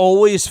was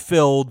always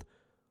filled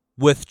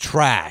with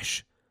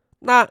trash.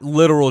 Not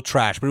literal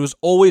trash, but it was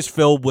always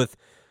filled with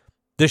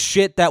the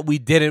shit that we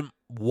didn't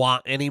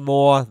want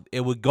anymore.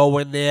 It would go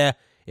in there.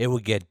 It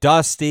would get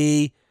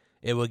dusty.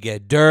 It would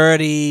get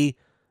dirty.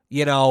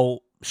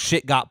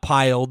 Shit got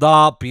piled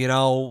up,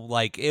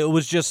 like it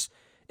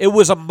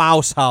was a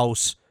mouse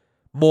house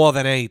more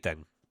than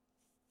anything.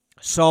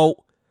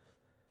 So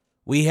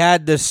we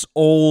had this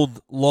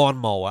old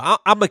lawnmower.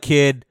 I'm a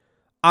kid.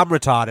 I'm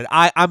retarded.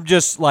 I'm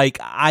just like,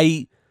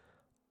 I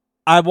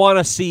want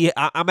to see,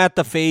 I'm at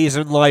the phase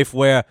in life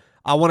where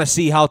I want to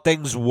see how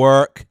things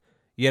work,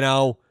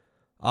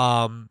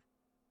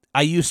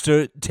 I used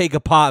to take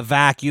apart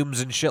vacuums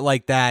and shit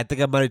like that. I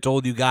think I might have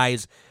told you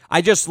guys.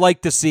 I just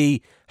like to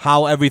see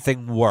how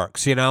everything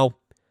works,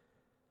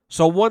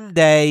 So one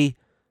day,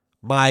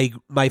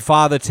 my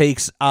father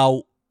takes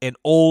out an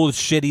old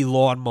shitty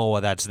lawnmower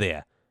that's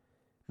there.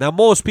 Now,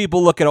 most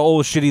people look at an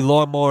old shitty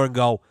lawnmower and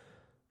go,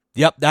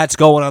 yep, that's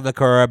going on the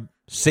curb.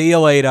 See you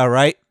later,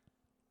 right?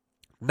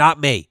 Not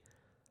me.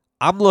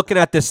 I'm looking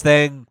at this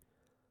thing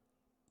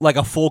like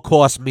a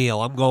full-course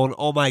meal. I'm going,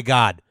 oh my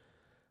God.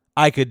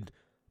 I could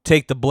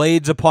take the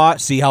blades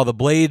apart, see how the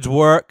blades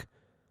work.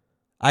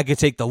 I could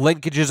take the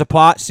linkages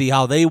apart, see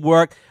how they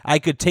work. I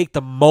could take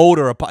the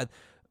motor apart.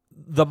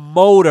 The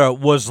motor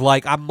was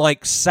like, I'm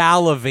like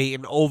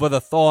salivating over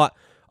the thought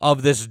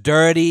of this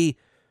dirty,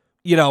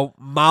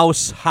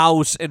 mouse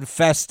house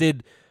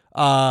infested,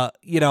 motor.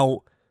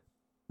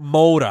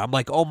 I'm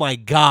like, oh my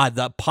God,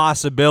 the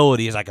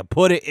possibilities. I could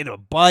put it in a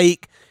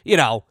bike,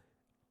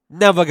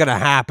 never going to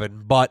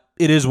happen, but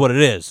it is what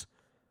it is.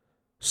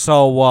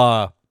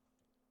 So,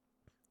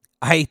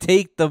 I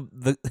take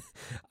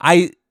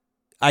I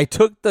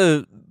took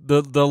the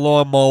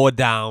lawnmower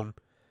down,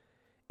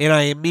 and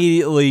I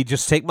immediately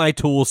just take my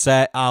tool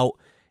set out,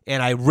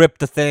 and I rip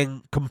the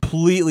thing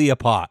completely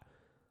apart.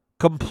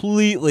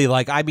 Completely,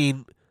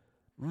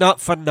 nut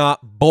for nut,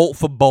 bolt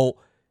for bolt,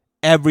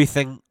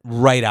 everything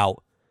right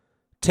out.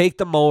 Take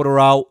the motor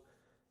out,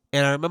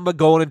 and I remember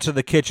going into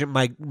the kitchen,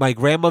 my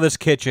grandmother's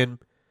kitchen,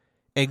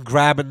 and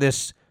grabbing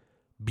this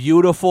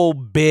beautiful,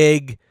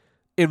 big,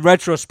 in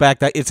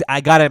retrospect,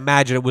 I gotta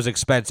imagine it was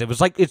expensive.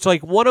 It's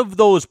like one of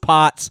those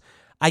pots.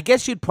 I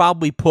guess you'd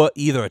probably put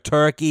either a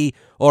turkey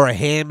or a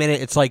ham in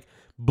it. It's like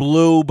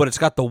blue, but it's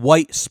got the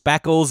white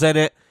speckles in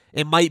it.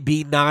 It might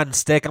be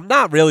non-stick. I'm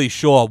not really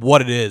sure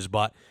what it is,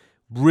 but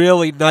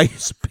really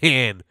nice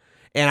pan.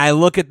 And I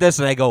look at this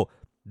and I go,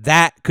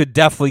 that could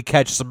definitely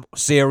catch some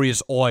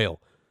serious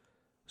oil.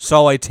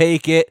 So I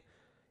take it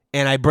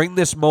and I bring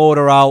this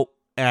motor out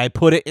and I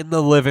put it in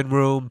the living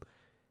room,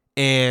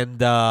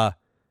 and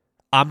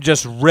I'm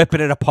just ripping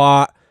it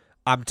apart.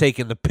 I'm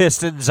taking the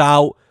pistons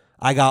out.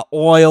 I got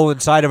oil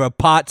inside of her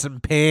pots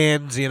and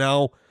pans,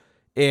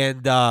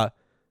 and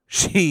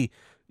she,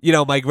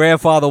 my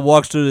grandfather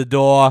walks through the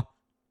door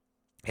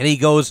and he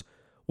goes,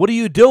 "What are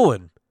you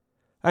doing?"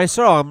 I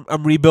said, "Oh,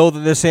 I'm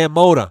rebuilding this hand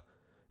motor."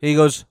 And he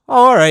goes,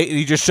 "Oh, all right." And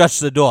he just shuts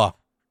the door.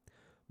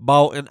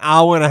 About an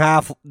hour and a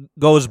half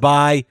goes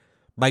by.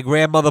 My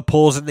grandmother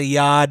pulls in the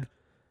yard.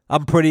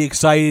 I'm pretty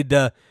excited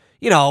to,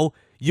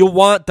 you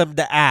want them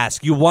to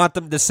ask. You want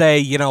them to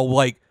say,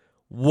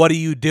 what are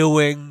you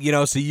doing?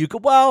 So you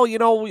could,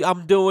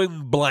 I'm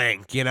doing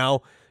blank,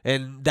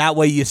 and that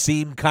way you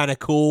seem kind of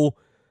cool.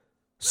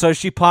 So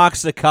she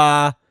parks the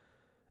car,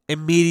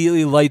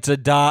 immediately lights a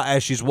dot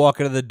as she's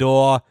walking to the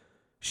door.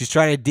 She's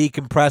trying to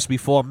decompress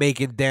before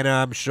making dinner,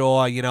 I'm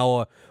sure,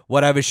 or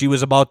whatever she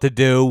was about to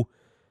do.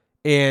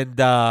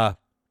 And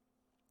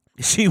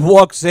she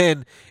walks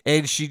in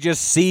and she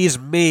just sees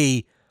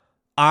me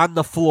on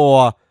the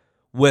floor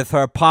with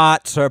her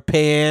pots, her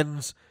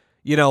pans,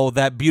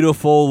 that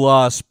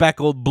beautiful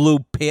speckled blue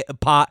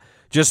pot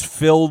just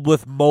filled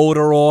with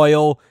motor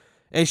oil.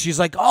 And she's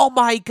like, "Oh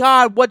my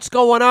God, what's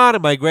going on?"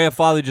 And my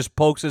grandfather just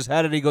pokes his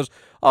head and he goes,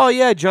 "Oh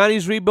yeah,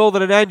 Johnny's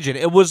rebuilding an engine."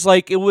 It was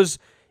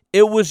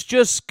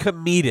just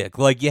comedic.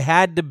 Like, you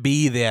had to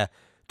be there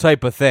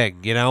type of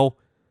thing,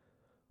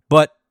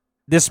 But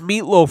this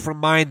Meatloaf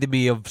reminded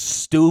me of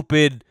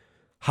stupid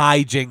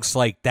hijinks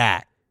like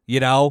that,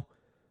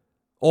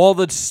 all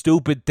the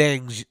stupid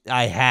things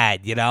I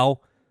had,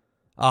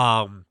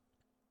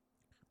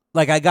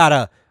 like I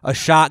got a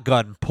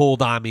shotgun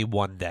pulled on me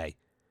one day.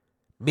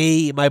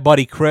 Me, my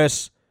buddy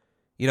Chris,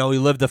 he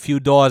lived a few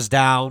doors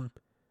down.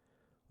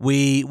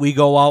 We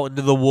go out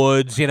into the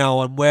woods,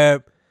 and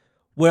we're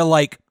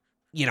like,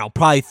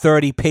 probably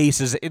 30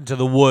 paces into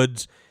the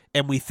woods,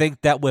 and we think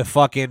that we're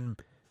fucking,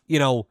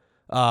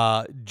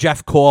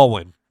 Jeff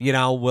Corwin,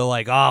 we're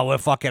like, oh, we're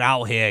fucking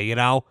out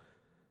here,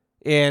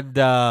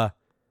 and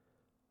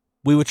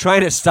we were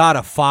trying to start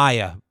a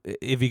fire,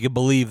 if you can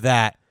believe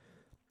that.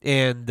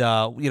 And,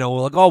 we're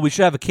like, oh, we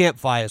should have a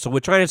campfire. So we're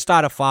trying to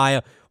start a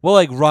fire. We're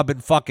like rubbing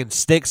fucking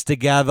sticks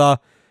together.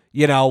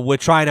 We're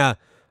trying to,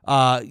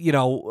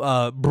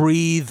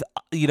 breathe,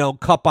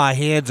 cup our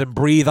hands and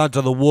breathe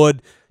onto the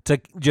wood to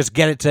just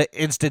get it to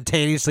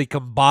instantaneously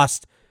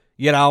combust,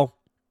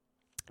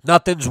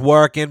 Nothing's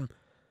working.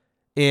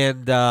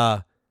 And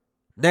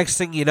Next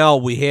thing you know,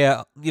 we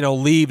hear,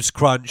 leaves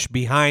crunch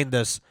behind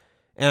us.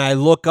 And I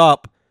look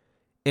up,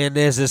 and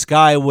there's this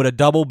guy with a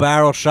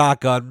double-barrel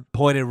shotgun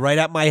pointed right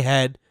at my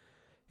head.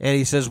 And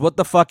he says, "What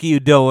the fuck are you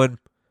doing?"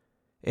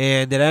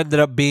 And it ended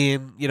up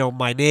being,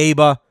 my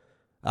neighbor,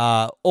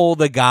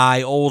 older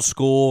guy, old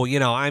school.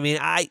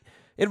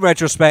 In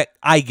retrospect,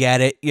 I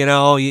get it. You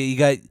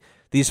got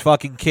these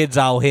fucking kids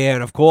out here.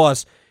 And, of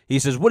course, he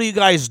says, "What are you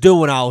guys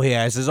doing out here?"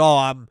 I says,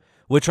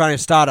 we're trying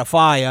to start a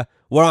fire.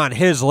 We're on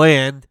his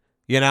land,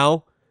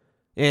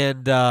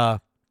 And,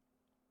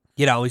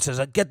 he says,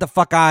 "Get the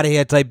fuck out of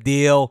here," type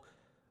deal.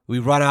 We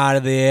run out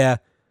of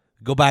there,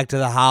 go back to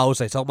the house.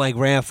 I tell my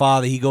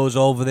grandfather. He goes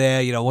over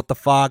there. What the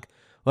fuck?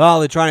 Well,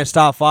 they're trying to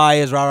start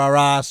fires, rah, rah,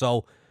 rah.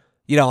 So,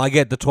 I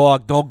get the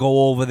talk. Don't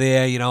go over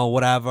there,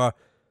 whatever.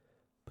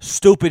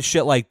 Stupid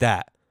shit like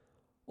that.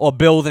 Or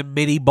building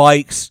mini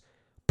bikes,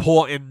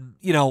 porting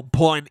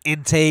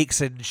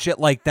intakes and shit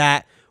like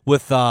that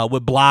with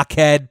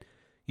blockhead,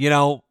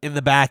 in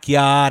the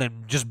backyard,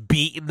 and just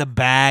beating the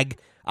bag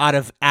out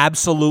of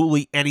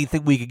absolutely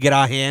anything we could get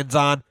our hands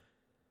on.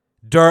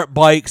 Dirt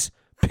bikes,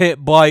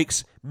 pit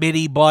bikes,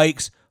 mini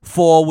bikes,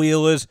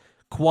 four-wheelers,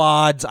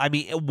 quads.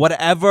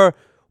 Whatever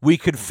we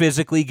could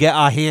physically get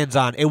our hands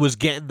on, it was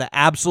getting the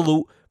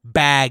absolute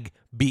bag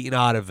beaten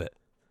out of it.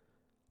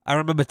 I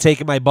remember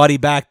taking my buddy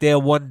back there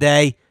one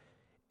day,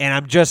 and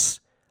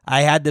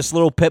I had this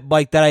little pit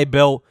bike that I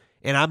built,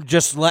 and I'm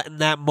just letting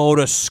that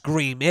motor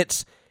scream.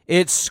 It's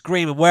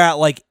screaming. We're at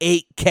like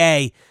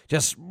 8K,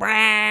 just,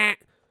 and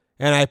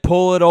I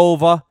pull it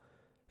over,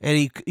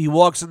 and he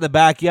walks in the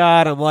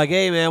backyard. I'm like,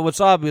 "Hey, man,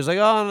 what's up?" He was like,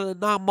 "Oh,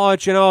 not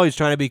much, He's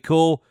trying to be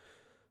cool.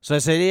 So I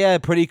said, "Yeah,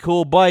 pretty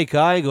cool bike,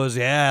 huh?" He goes,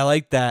 "Yeah, I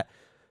like that."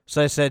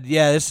 So I said,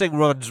 "Yeah, this thing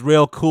runs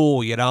real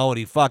cool,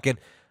 And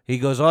he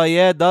goes, "Oh,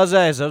 yeah, it does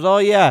that?" I said, "Oh,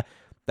 yeah."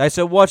 I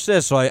said, "Watch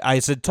this." So I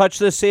said, "Touch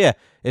this here."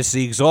 It's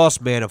the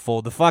exhaust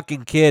manifold. The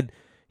fucking kid,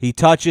 he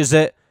touches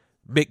it,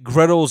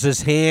 McGriddles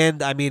his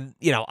hand.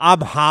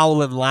 I'm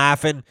howling,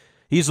 laughing.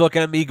 He's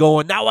looking at me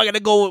going, "Now I got to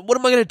go. What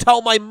am I going to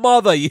tell my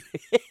mother?"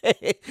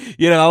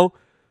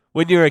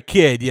 When you're a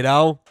kid,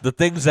 the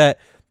things that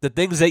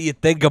you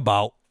think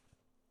about.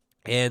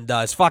 And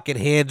his fucking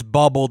hands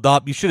bubbled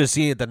up. You should have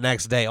seen it the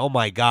next day. Oh,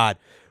 my God.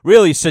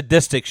 Really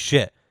sadistic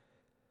shit.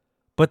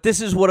 But this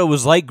is what it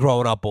was like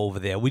growing up over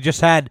there. We just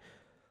had,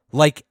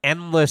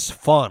 endless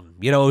fun.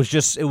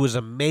 It was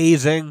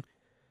amazing.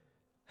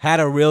 Had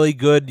a really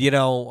good,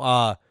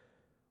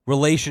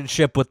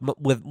 relationship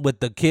with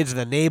the kids in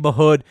the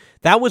neighborhood.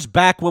 That was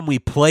back when we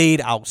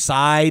played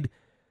outside,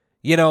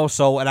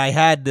 and I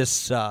had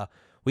this,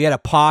 we had a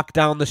park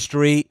down the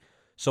street,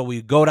 so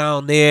we'd go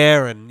down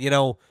there and,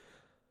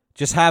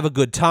 just have a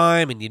good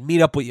time, and you'd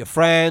meet up with your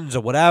friends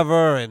or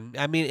whatever, and,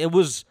 it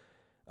was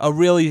a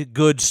really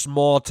good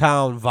small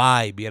town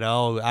vibe,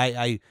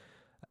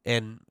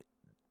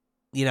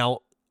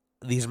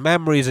 these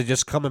memories are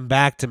just coming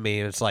back to me,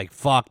 and it's like,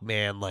 fuck,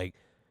 man,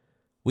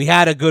 we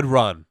had a good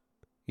run.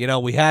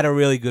 We had a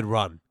really good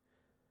run.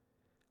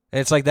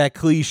 And it's like that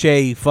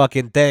cliche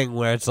fucking thing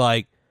where it's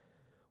like,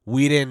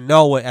 we didn't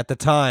know it at the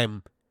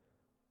time,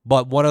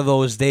 but one of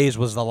those days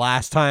was the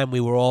last time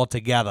we were all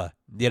together,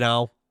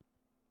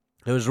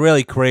 It was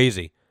really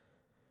crazy.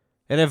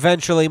 And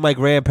eventually my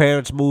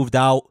grandparents moved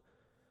out.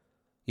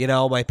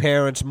 My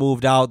parents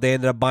moved out. They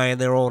ended up buying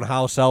their own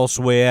house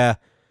elsewhere.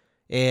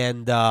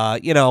 And,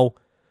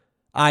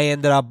 I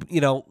ended up,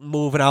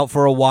 moving out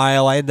for a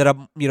while. I ended up,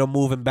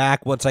 moving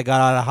back once I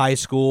got out of high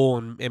school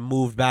and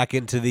moved back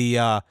into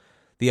the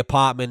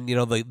apartment,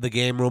 the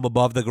game room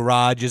above the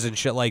garages and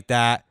shit like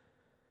that.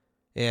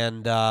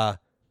 And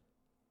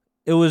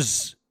it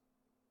was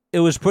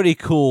pretty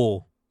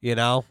cool,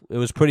 It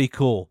was pretty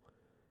cool.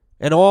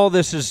 And all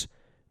this is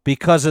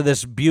because of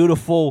this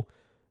beautiful,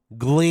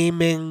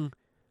 gleaming,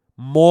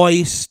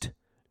 moist,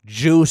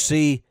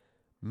 juicy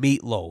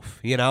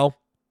meatloaf,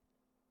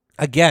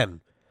 Again,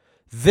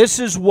 this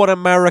is what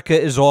America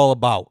is all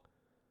about.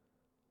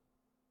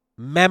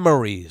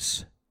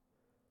 Memories,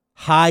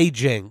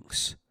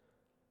 hijinks,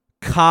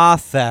 car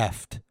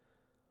theft,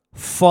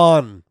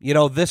 fun.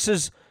 This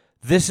is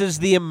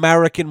the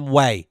American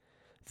way.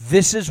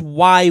 This is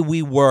why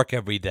we work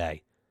every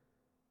day.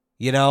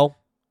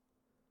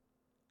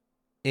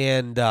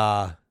 And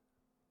to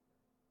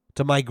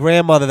my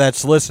grandmother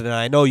that's listening,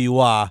 I know you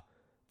are,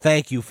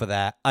 thank you for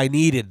that. I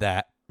needed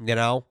that,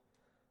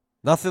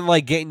 Nothing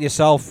like getting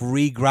yourself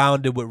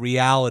regrounded with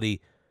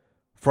reality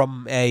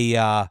from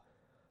a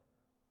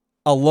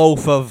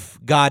loaf of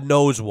God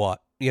knows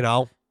what,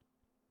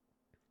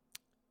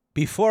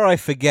 Before I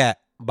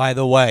forget, by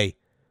the way,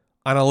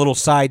 on a little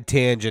side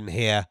tangent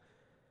here,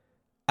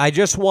 I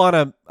want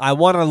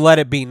to let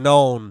it be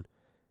known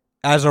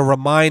as a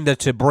reminder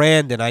to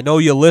Brandon. I know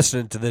you're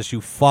listening to this,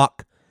 you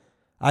fuck.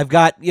 I've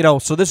got,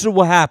 so this is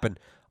what happened.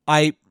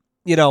 My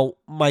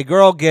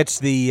girl gets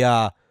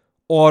the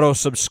auto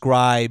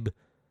subscribe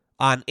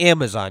on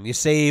Amazon. You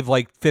save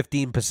like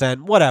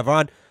 15%, whatever,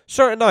 on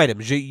certain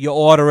items. You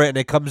order it and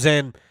it comes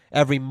in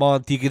every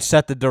month. You can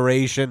set the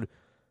duration.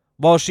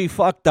 Well, she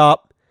fucked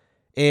up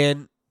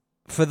and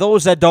for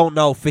those that don't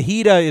know,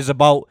 fajita is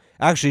about,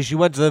 actually, she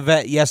went to the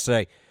vet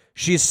yesterday.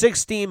 She's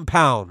 16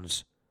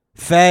 pounds,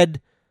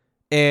 fed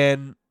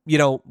and,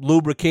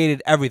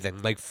 lubricated,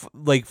 everything,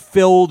 like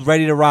filled,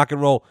 ready to rock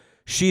and roll.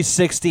 She's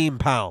 16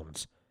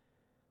 pounds.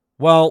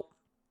 Well,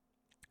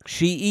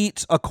 she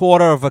eats a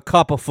quarter of a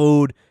cup of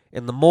food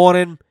in the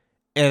morning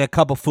and a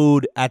cup of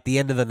food at the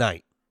end of the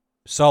night.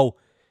 So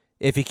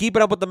if you keep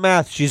it up with the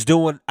math, she's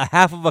doing a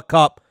half of a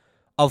cup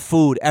of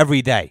food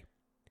every day.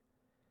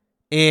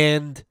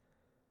 And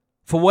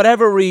for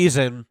whatever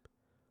reason,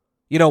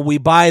 we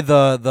buy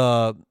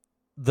the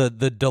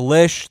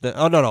Delish,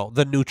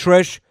 the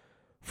Nutrish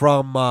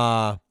from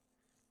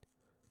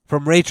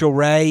Rachel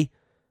Ray,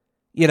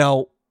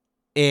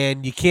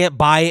 and you can't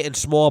buy it in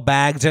small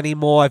bags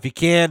anymore. If you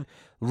can,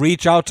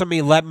 reach out to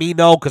me, let me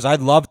know, because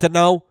I'd love to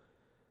know.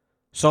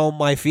 So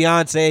my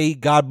fiance,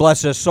 God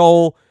bless her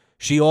soul,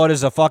 she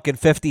orders a fucking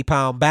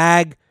 50-pound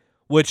bag,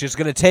 which is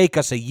going to take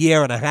us a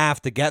year and a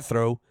half to get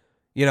through,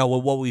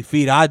 with what we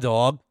feed our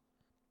dog.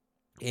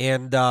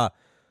 And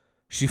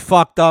she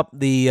fucked up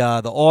the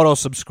auto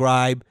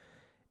subscribe,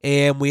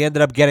 and we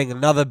ended up getting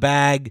another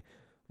bag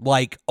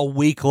like a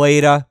week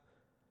later.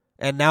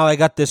 And now I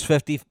got this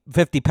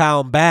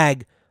 50-pound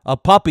bag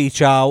of puppy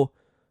chow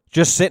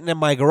just sitting in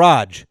my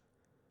garage.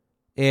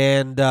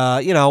 And,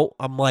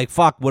 I'm like,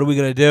 fuck, what are we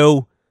going to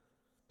do?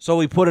 So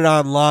we put it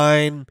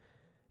online,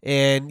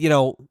 and,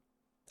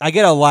 I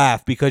get a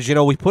laugh because,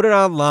 we put it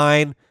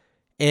online,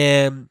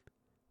 and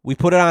we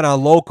put it on our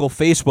local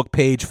Facebook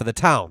page for the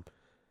town.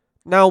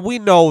 Now, we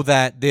know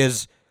that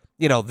there's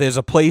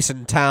a place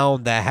in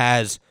town that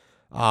has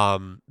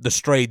the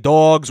stray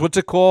dogs. What's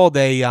it called?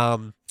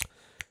 Not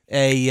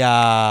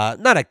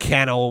a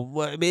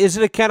kennel. Is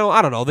it a kennel?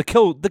 I don't know. The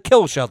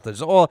kill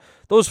shelters, or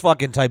those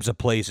fucking types of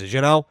places,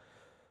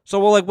 So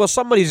we're like, well,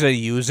 somebody's going to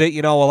use it.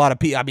 A lot of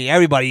people,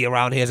 everybody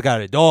around here's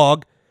got a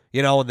dog,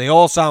 and they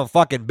all sound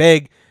fucking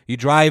big. You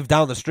drive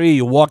down the street,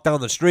 you walk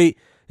down the street,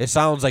 it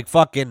sounds like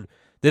fucking,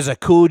 there's a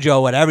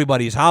Cujo at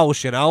everybody's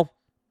house,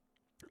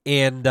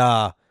 And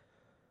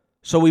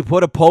so we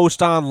put a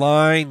post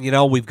online,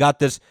 we've got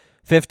this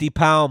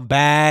 50-pound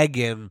bag,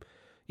 and,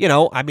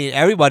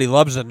 everybody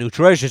loves the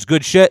nutritious,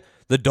 good shit.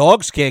 The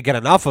dogs can't get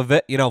enough of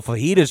it.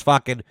 Fajita's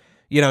fucking,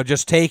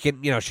 just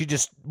taking, she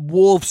just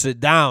wolfs it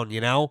down,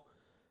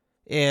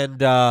 And,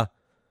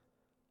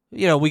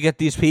 we get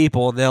these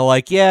people, and they're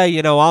like, yeah,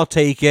 I'll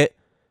take it,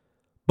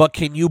 but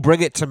can you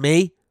bring it to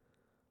me?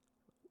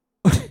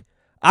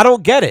 I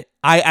don't get it.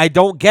 I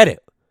don't get it.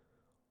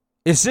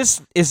 Is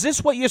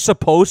this what you're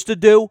supposed to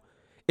do?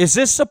 Is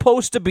this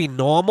supposed to be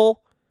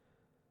normal?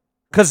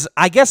 Because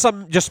I guess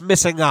I'm just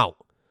missing out.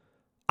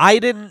 I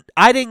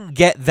didn't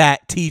get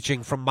that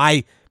teaching from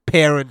my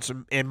parents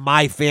and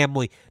my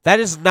family. That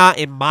is not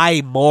in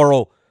my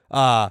moral.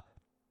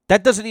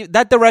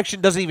 That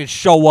direction doesn't even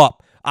show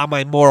up on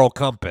my moral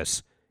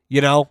compass.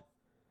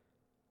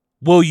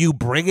 Will you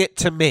bring it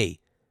to me?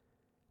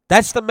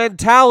 That's the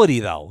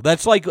mentality, though.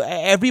 That's like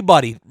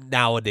everybody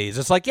nowadays.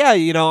 It's like, yeah,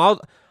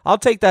 I'll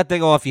take that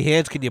thing off your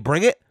hands. Can you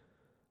bring it?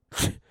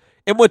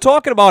 And we're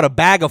talking about a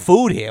bag of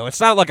food here. It's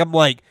not like I'm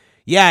like,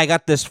 yeah, I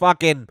got this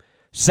fucking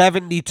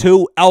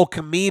 72 El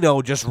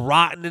Camino just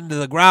rotting into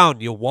the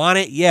ground. You want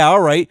it? Yeah,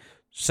 all right.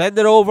 Send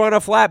it over on a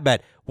flatbed.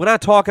 We're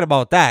not talking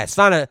about that. It's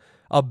not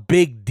a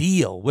big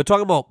deal. We're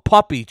talking about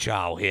puppy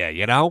chow here,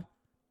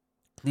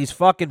 These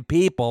fucking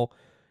people,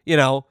 you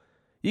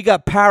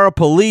got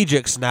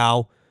paraplegics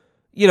now,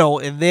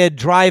 and they're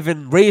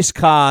driving race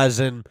cars,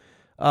 and,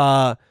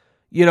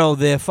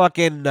 they're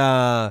fucking,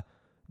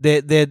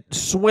 they're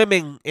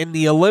swimming in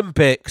the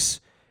Olympics,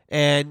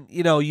 and,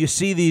 you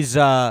see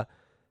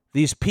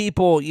these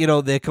people,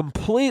 they're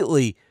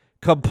completely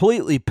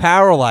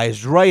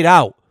paralyzed right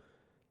out,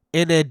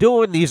 and they're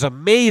doing these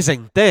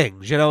amazing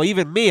things,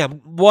 even me,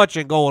 I'm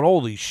watching going,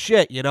 holy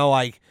shit,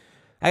 I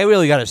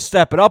really got to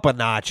step it up a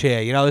notch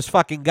here, this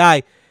fucking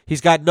guy,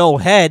 he's got no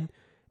head,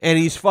 and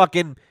he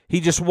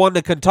just won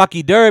the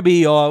Kentucky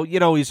Derby, or,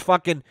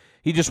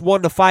 he just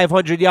won the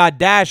 500-yard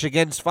dash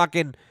against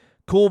fucking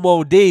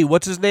Kumo D.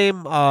 What's his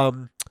name?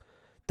 The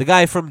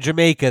guy from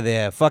Jamaica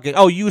there.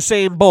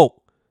 Usain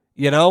Bolt,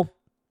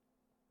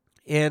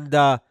 And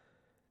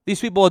these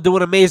people are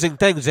doing amazing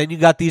things. And you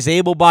got these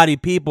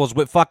able-bodied peoples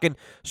with fucking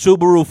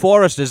Subaru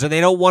Foresters, and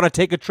they don't want to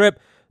take a trip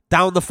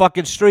down the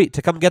fucking street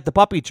to come get the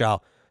puppy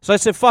chow. So I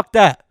said, fuck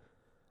that.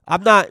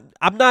 I'm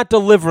not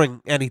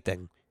delivering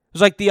anything. It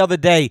was like the other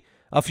day,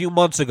 a few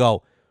months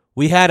ago,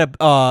 we had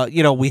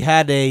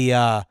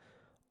a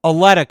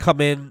letter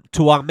come in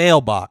to our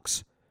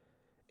mailbox,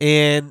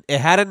 and it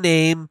had a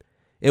name.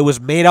 It was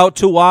made out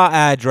to our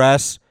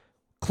address.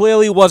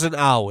 Clearly wasn't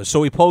ours, so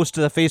we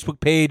posted the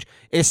Facebook page.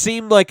 It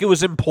seemed like it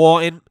was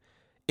important,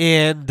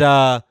 and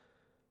the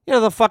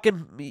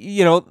fucking,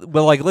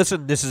 we're like,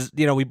 listen, this is,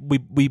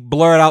 we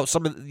blurred out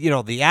some of,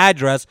 the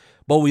address,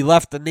 but we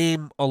left the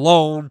name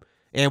alone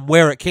and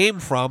where it came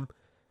from.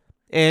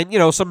 And,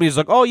 somebody's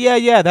like, oh,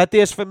 yeah, that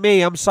there's for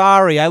me. I'm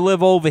sorry. I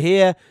live over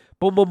here.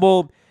 Boom, boom,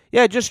 boom.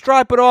 Yeah, just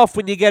drop it off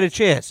when you get a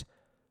chance.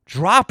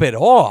 Drop it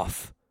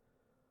off.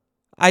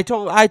 I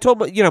told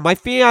my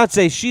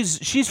fiance,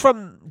 she's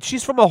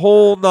from a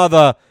whole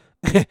nother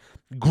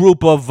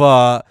group of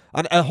a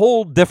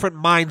whole different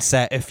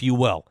mindset, if you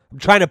will. I'm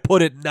trying to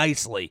put it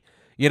nicely.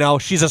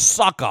 She's a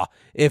sucker,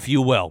 if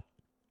you will.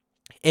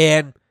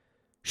 And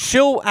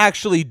she'll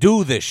actually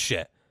do this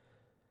shit.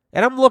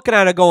 And I'm looking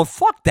at her going,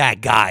 fuck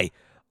that guy.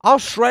 I'll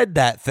shred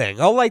that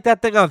thing. I'll light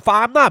that thing on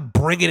fire. I'm not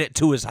bringing it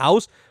to his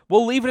house.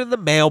 We'll leave it in the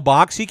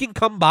mailbox. He can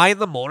come by in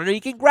the morning and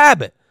he can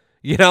grab it.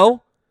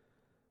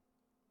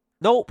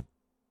 Nope.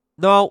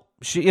 No.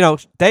 She,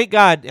 thank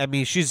God. I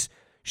mean, she's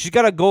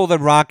got a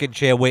golden rocking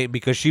chair waiting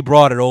because she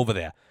brought it over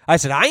there. I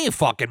said, I ain't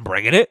fucking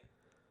bringing it.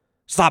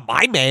 It's not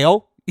my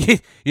mail.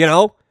 It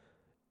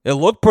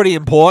looked pretty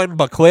important,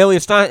 but clearly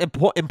it's not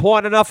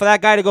important enough for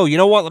that guy to go, you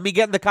know what, let me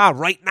get in the car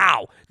right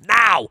now,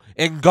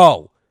 and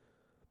go.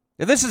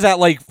 And this is at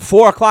like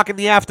 4 o'clock in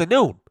the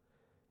afternoon.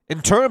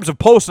 In terms of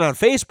posting on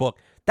Facebook,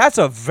 that's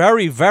a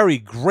very, very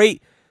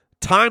great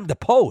time to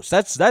post.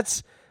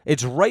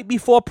 It's right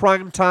before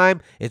prime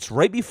time. It's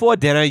right before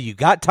dinner. You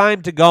got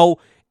time to go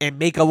and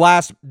make a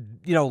last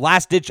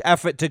ditch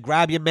effort to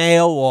grab your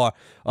mail, or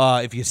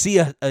if you see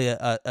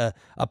a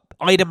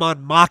item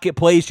on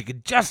Marketplace, you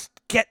can just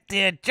get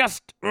there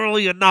just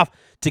early enough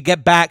to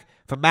get back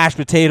for mashed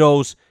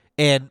potatoes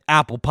and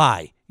apple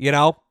pie,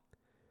 And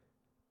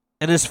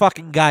this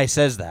fucking guy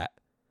says that.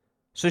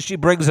 So she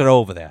brings it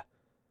over there.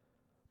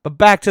 But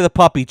back to the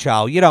puppy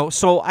chow,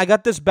 so I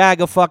got this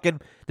bag of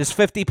this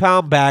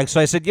 50-pound bag.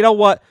 So I said, you know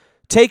what?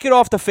 Take it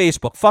off the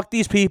Facebook. Fuck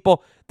these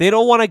people. They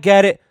don't want to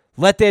get it.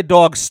 Let their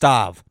dogs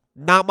starve.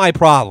 Not my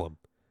problem.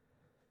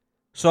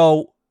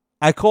 So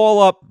I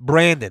call up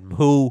Brandon,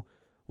 who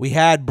we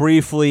had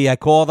briefly. I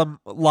called him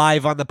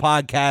live on the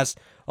podcast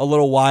a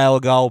little while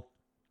ago.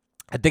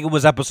 I think it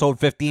was episode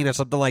 15 or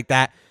something like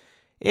that.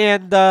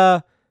 And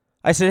I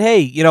said,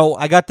 hey,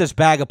 I got this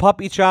bag of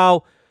puppy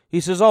chow. He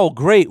says, oh,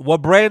 great.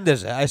 What brand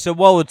is it? I said,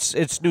 well, it's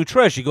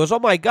Nutrish. He goes, oh,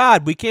 my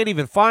God, we can't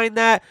even find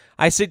that.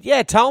 I said,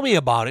 yeah, tell me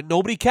about it.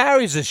 Nobody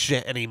carries this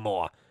shit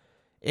anymore.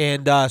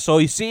 And so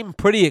he seemed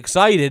pretty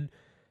excited.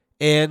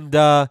 And,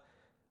 the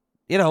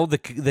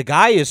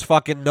guy is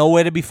fucking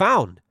nowhere to be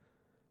found.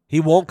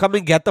 He won't come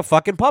and get the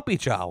fucking puppy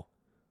chow.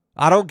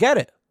 I don't get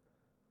it.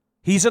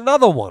 He's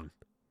another one.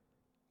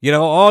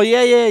 Oh,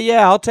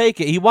 yeah, I'll take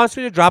it. He wants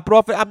me to drop it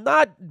off.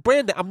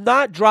 Brandon, I'm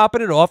not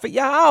dropping it off at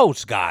your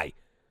house, guy.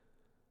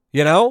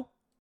 You know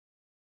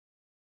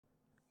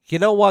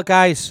what,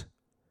 guys?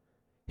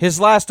 His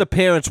last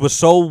appearance was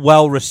so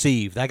well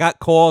received. I got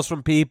calls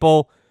from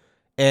people,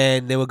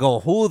 and they were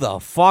going, who the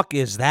fuck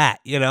is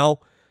that,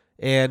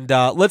 And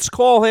let's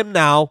call him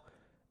now,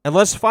 and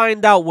let's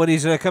find out when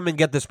he's going to come and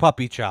get this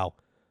puppy chow.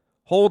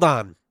 Hold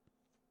on.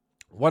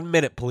 1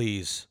 minute,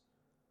 please.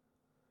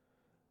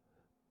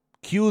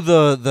 Cue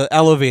the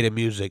elevator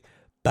music.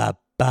 Bap,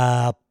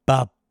 bap,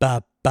 bap,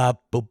 bap,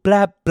 bap,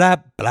 blap,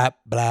 blap, blap,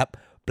 blap,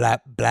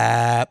 blap,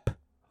 blap.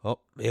 Oh,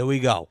 here we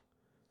go.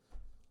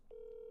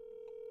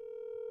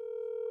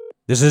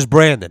 This is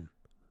Brandon.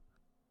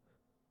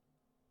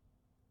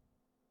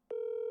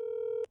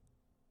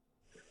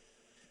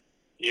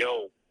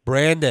 Yo.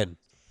 Brandon.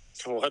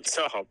 What's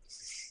up?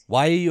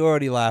 Why are you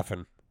already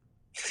laughing?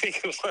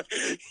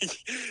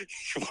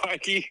 Why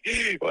do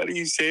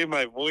you say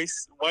my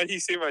voice? Why do you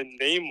say my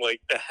name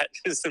like that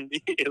just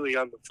immediately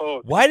on the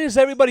phone? Why does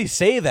everybody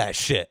say that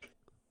shit?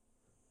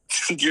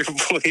 Your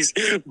voice,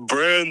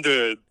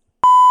 Brandon.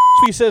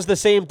 She says the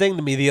same thing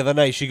to me the other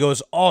night. She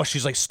goes, oh,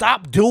 she's like,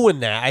 stop doing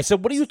that. I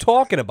said, what are you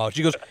talking about?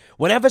 She goes,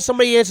 whenever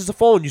somebody answers the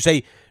phone, you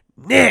say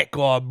Nick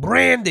or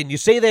Brandon. You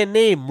say their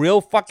name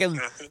real fucking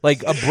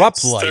like abrupt,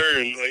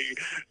 stern,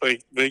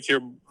 like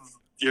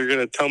you're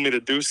gonna tell me to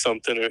do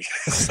something or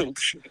some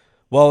shit.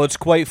 Well, it's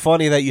quite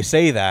funny that you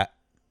say that.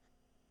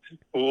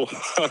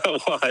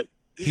 What?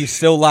 He's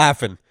still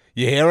laughing.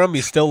 You hear him?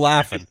 He's still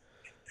laughing.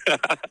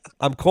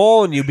 I'm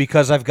calling you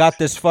because I've got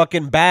this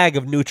fucking bag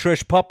of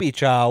Nutrish puppy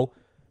chow,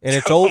 and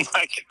it's Oh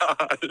my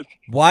God!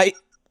 Why?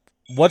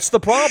 What's the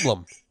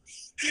problem?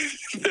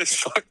 This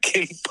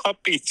fucking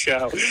puppy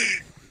chow.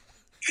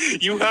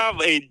 You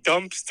have a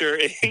dumpster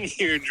in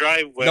your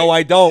driveway. No,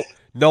 I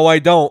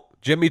don't.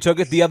 Jimmy took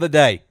it the other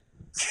day.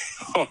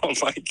 Oh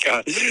my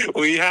God.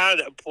 We had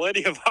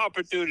plenty of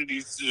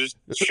opportunities to just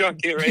chuck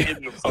it right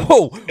in the phone.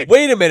 Oh,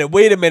 wait a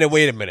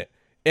minute.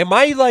 Am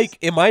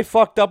I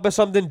fucked up or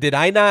something? Did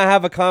I not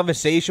have a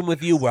conversation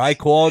with you where I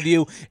called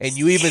you and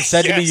you even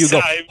said to me, you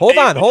go, hold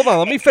on,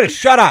 let me finish.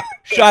 Shut up.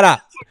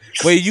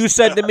 Where you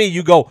said to me,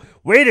 you go,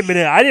 wait a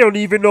minute, I don't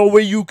even know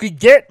where you could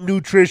get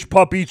Nutrish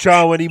puppy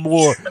chow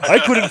anymore. I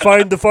couldn't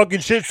find the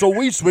fucking shit, so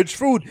we switched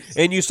food.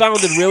 And you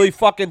sounded really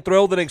fucking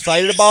thrilled and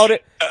excited about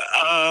it.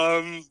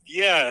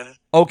 Yeah.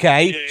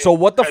 Okay, yeah, so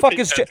what the fuck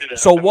is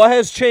so what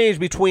has changed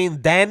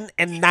between then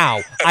and now?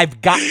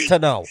 I've got to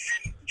know.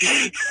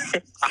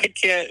 I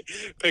can't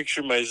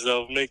picture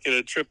myself making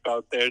a trip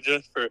out there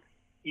just for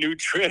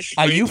Nutrish.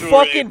 Are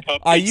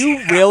you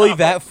really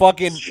that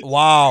fucking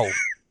wow?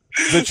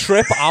 The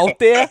trip out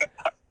there? Yeah.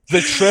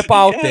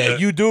 There.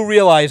 You do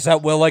realize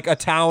that we're like a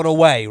town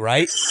away,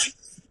 right?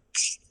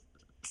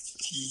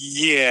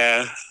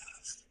 Yeah.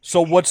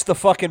 So what's the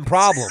fucking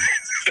problem?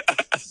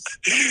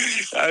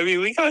 I mean,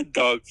 we got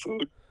dog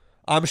food.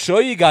 I'm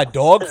sure you got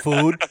dog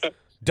food,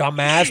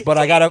 dumbass, but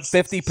I got a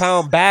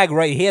 50-pound bag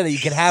right here that you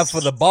can have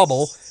for the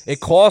bubble. It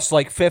costs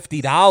like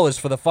 $50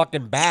 for the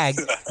fucking bag.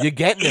 You're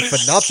getting it for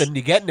nothing.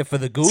 You're getting it for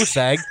the goose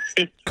egg.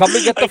 Come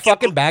and get the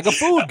fucking bag of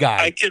food,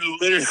 guy. I can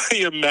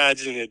literally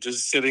imagine it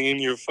just sitting in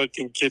your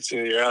fucking kitchen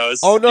in your house.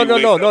 Oh, no.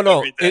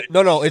 Every day.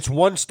 It's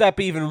one step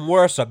even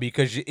worse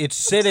because it's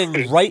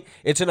sitting right,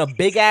 it's in a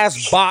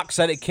big-ass box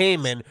that it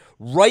came in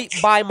right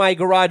by my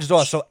garage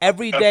door. So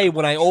every day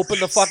when I open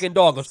the fucking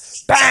door, it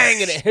goes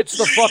bang, and it hits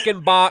the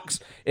fucking box.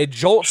 It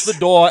jolts the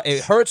door.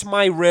 It hurts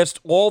my wrist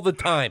all the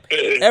time.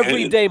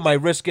 Every day my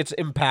wrist gets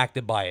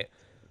impacted by it.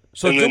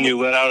 So and then you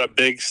let out a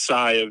big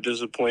sigh of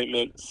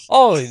disappointment.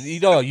 Oh,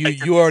 you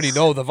already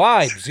know the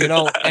vibes,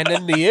 And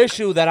then the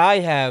issue that I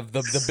have,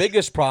 the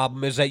biggest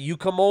problem is that you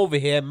come over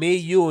here, me,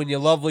 you, and your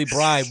lovely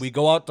bride, we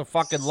go out to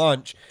fucking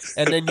lunch,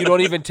 and then you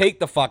don't even take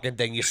the fucking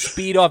thing. You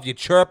speed off, you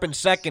chirp in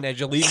second as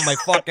you're leaving my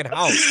fucking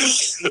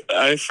house.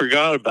 I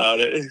forgot about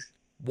it.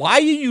 Why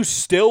are you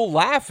still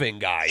laughing,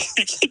 guy?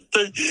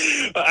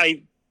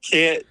 I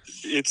can't.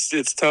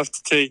 It's tough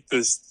to take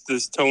this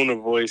tone of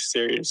voice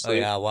seriously.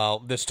 Oh, yeah, well,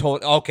 this tone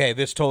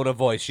of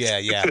voice,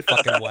 yeah,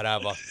 fucking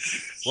whatever.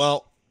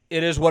 Well,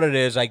 it is what it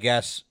is, I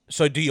guess.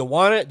 So do you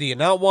want it? Do you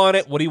not want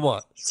it? What do you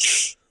want?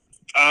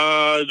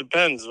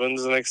 Depends.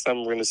 When's the next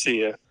time we're going to see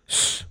you?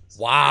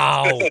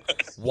 Wow.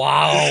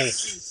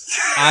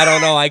 I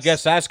don't know. I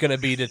guess that's going to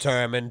be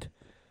determined.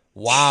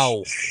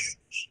 Wow.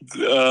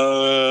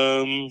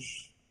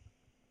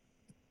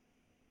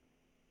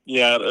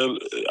 Yeah,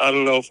 I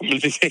don't know if I'm going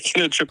to be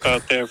taking a trip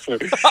out there for,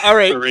 all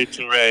right. for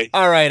Rachel Ray.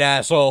 All right,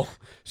 asshole.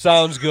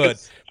 Sounds good.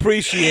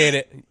 Appreciate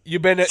it.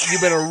 You've been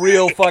a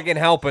real fucking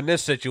help in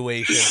this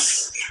situation.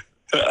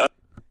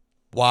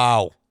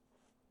 Wow.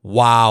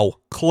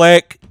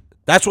 Click.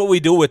 That's what we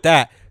do with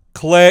that.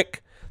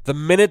 Click. The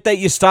minute that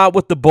you start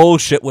with the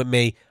bullshit with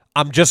me,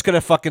 I'm just going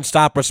to fucking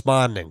stop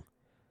responding.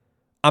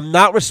 I'm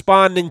not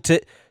responding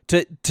to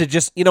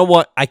just, you know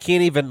what? I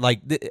can't even,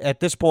 at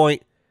this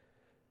point,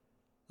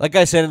 like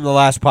I said in the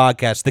last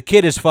podcast, the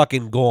kid is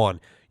fucking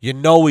gone. You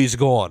know he's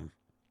gone.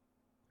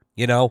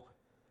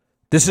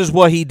 This is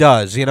what he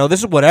does. This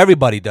is what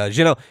everybody does.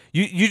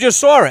 You just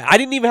saw it. I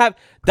didn't even have,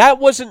 that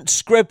wasn't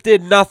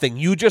scripted, nothing.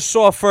 You just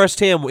saw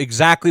firsthand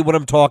exactly what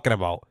I'm talking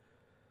about.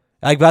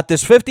 I got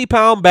this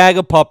 50-pound bag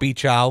of puppy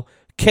chow,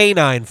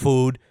 canine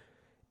food,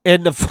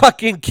 and the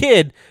fucking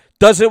kid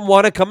doesn't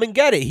want to come and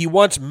get it. He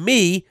wants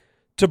me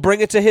to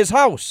bring it to his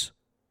house.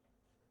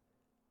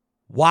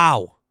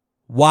 Wow.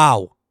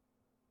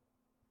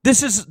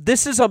 This is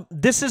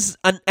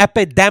an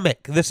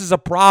epidemic. This is a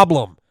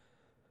problem.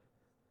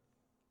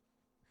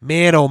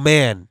 Man, oh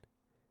man.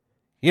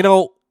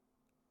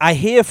 I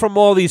hear from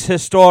all these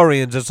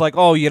historians, it's like,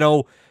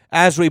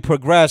 as we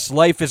progress,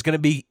 life is going to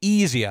be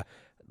easier.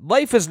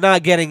 Life is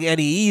not getting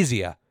any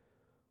easier.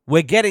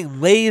 We're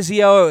getting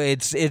lazier.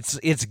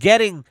 It's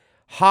getting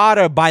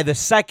harder by the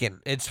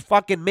second. It's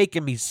fucking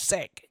making me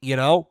sick,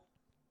 And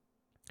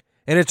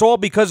it's all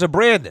because of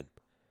Brandon.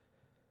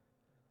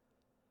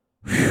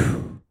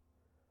 Whew.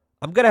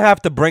 I'm going to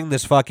have to bring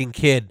this fucking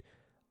kid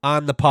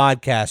on the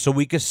podcast so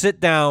we can sit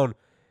down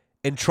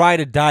and try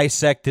to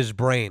dissect his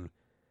brain.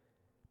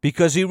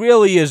 Because he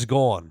really is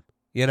gone,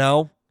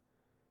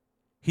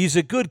 He's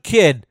a good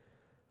kid,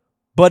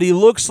 but he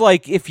looks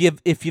like if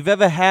you've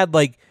ever had,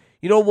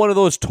 one of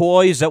those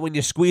toys that when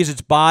you squeeze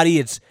its body,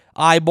 its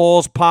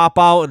eyeballs pop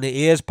out and the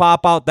ears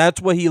pop out.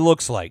 That's what he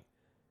looks like,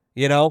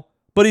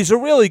 But he's a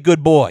really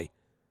good boy.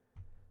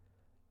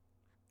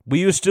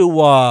 We used to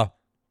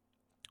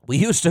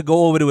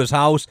go over to his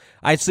house.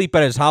 I'd sleep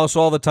at his house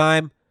all the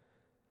time.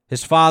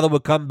 His father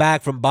would come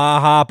back from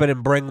bar hopping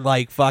and bring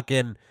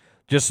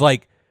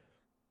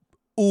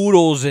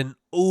oodles and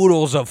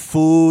oodles of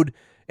food,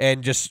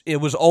 and it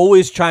was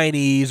always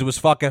Chinese. It was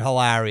fucking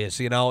hilarious,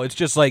 It's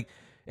just and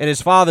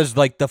his father's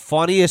the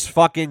funniest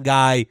fucking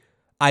guy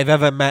I've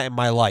ever met in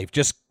my life.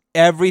 Just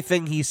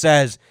everything he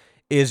says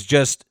is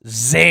just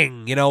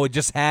zing, It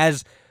just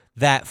has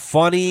that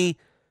funny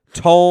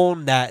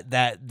tone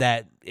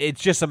that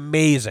it's just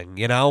amazing,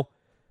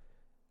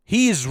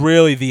 He's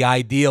really the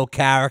ideal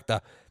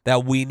character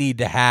that we need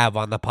to have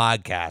on the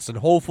podcast, and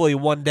hopefully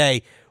one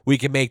day we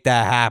can make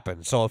that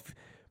happen. So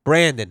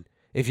Brandon,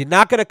 if you're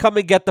not going to come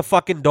and get the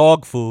fucking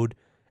dog food,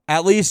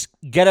 at least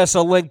get us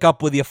a link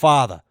up with your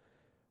father.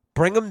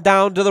 Bring him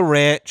down to the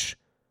ranch.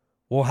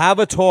 We'll have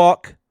a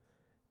talk,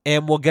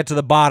 and we'll get to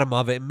the bottom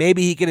of it.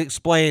 Maybe he can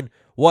explain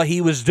what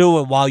he was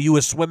doing while you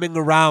were swimming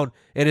around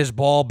in his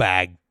ball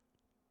bag.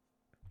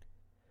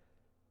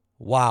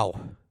 Wow.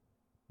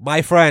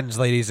 My friends,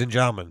 ladies and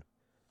gentlemen.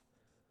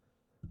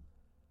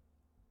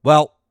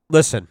 Well,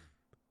 listen.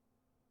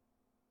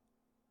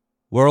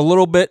 We're a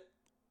little bit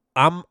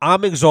I'm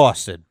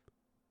exhausted.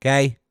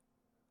 Okay?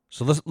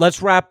 So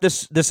let's wrap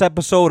this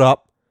episode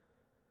up.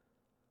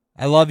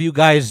 I love you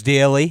guys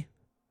dearly.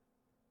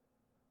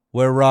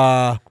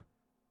 We're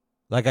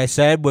Like I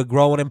said, we're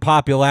growing in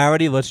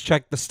popularity. Let's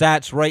check the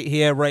stats right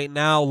here, right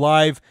now,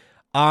 live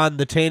on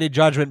the Tainted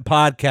Judgment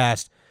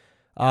podcast.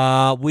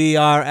 We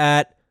are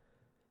at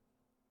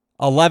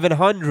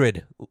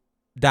 1,100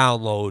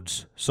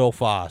 downloads so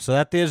far, so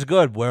that is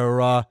good. We're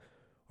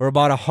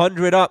about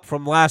 100 up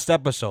from last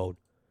episode.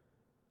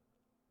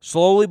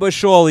 Slowly but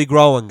surely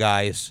growing,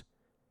 guys.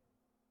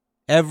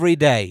 Every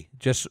day,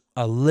 just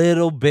a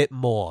little bit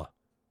more.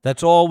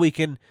 That's all we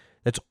can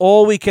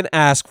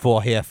ask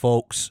for here,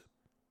 folks.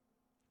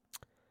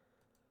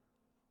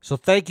 So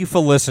thank you for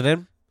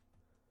listening.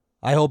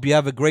 I hope you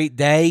have a great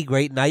day,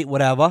 great night,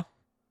 whatever.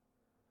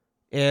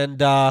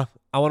 And I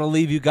want to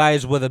leave you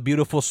guys with a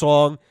beautiful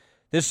song.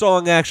 This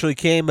song actually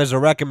came as a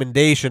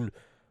recommendation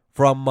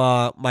from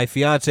my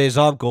fiance's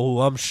uncle,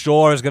 who I'm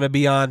sure is going to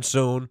be on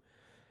soon.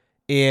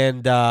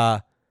 And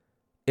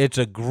it's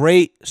a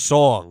great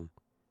song.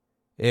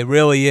 It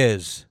really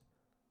is.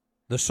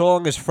 The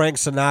song is Frank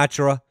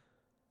Sinatra,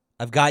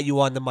 I've Got You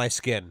Under My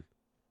Skin.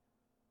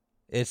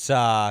 It's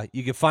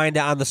you can find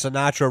it on the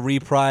Sinatra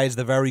Reprise,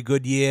 The Very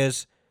Good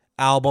Years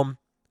album.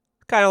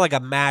 Kind of like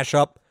a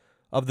mashup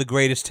of the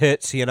greatest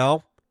hits, you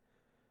know?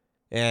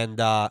 And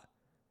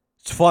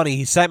it's funny,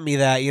 he sent me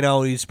that, you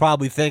know, he's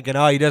probably thinking,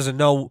 oh, he doesn't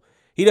know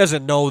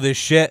this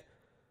shit.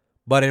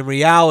 But in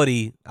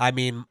reality, I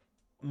mean,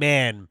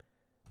 man,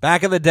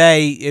 back in the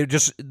day,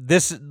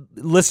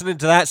 listening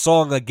to that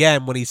song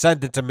again when he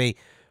sent it to me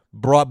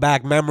brought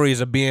back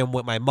memories of being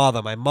with my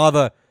mother. My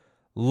mother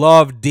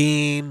loved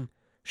Dean.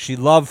 She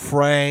loved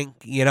Frank,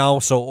 you know,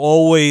 so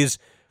always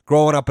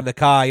growing up in the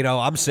car, you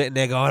know, I'm sitting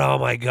there going, oh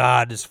my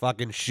God, this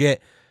fucking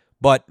shit.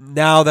 But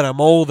now that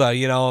I'm older,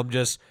 you know, I'm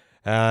just,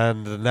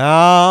 and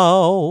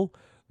now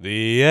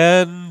the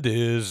end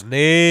is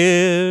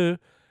near.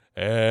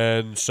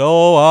 And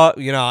so,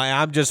 you know,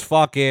 I'm just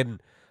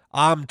fucking,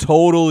 I'm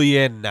totally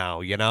in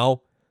now, you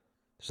know?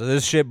 So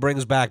this shit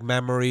brings back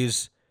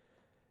memories.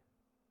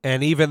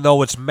 And even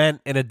though it's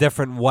meant in a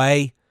different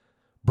way,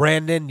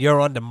 Brandon,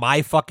 you're under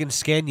my fucking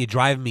skin. You're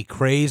driving me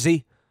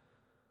crazy.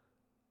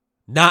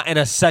 Not in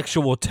a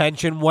sexual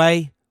tension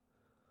way,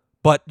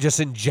 but just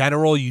in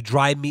general, you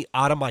drive me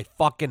out of my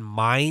fucking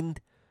mind.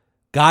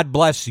 God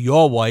bless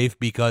your wife,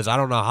 because I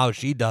don't know how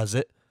she does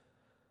it.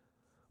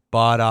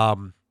 But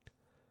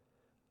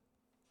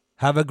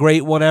have a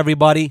great one,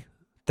 everybody.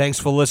 Thanks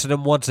for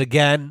listening once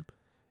again.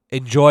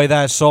 Enjoy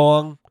that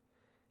song.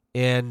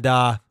 And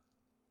have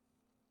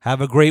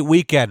a great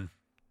weekend.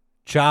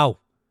 Ciao.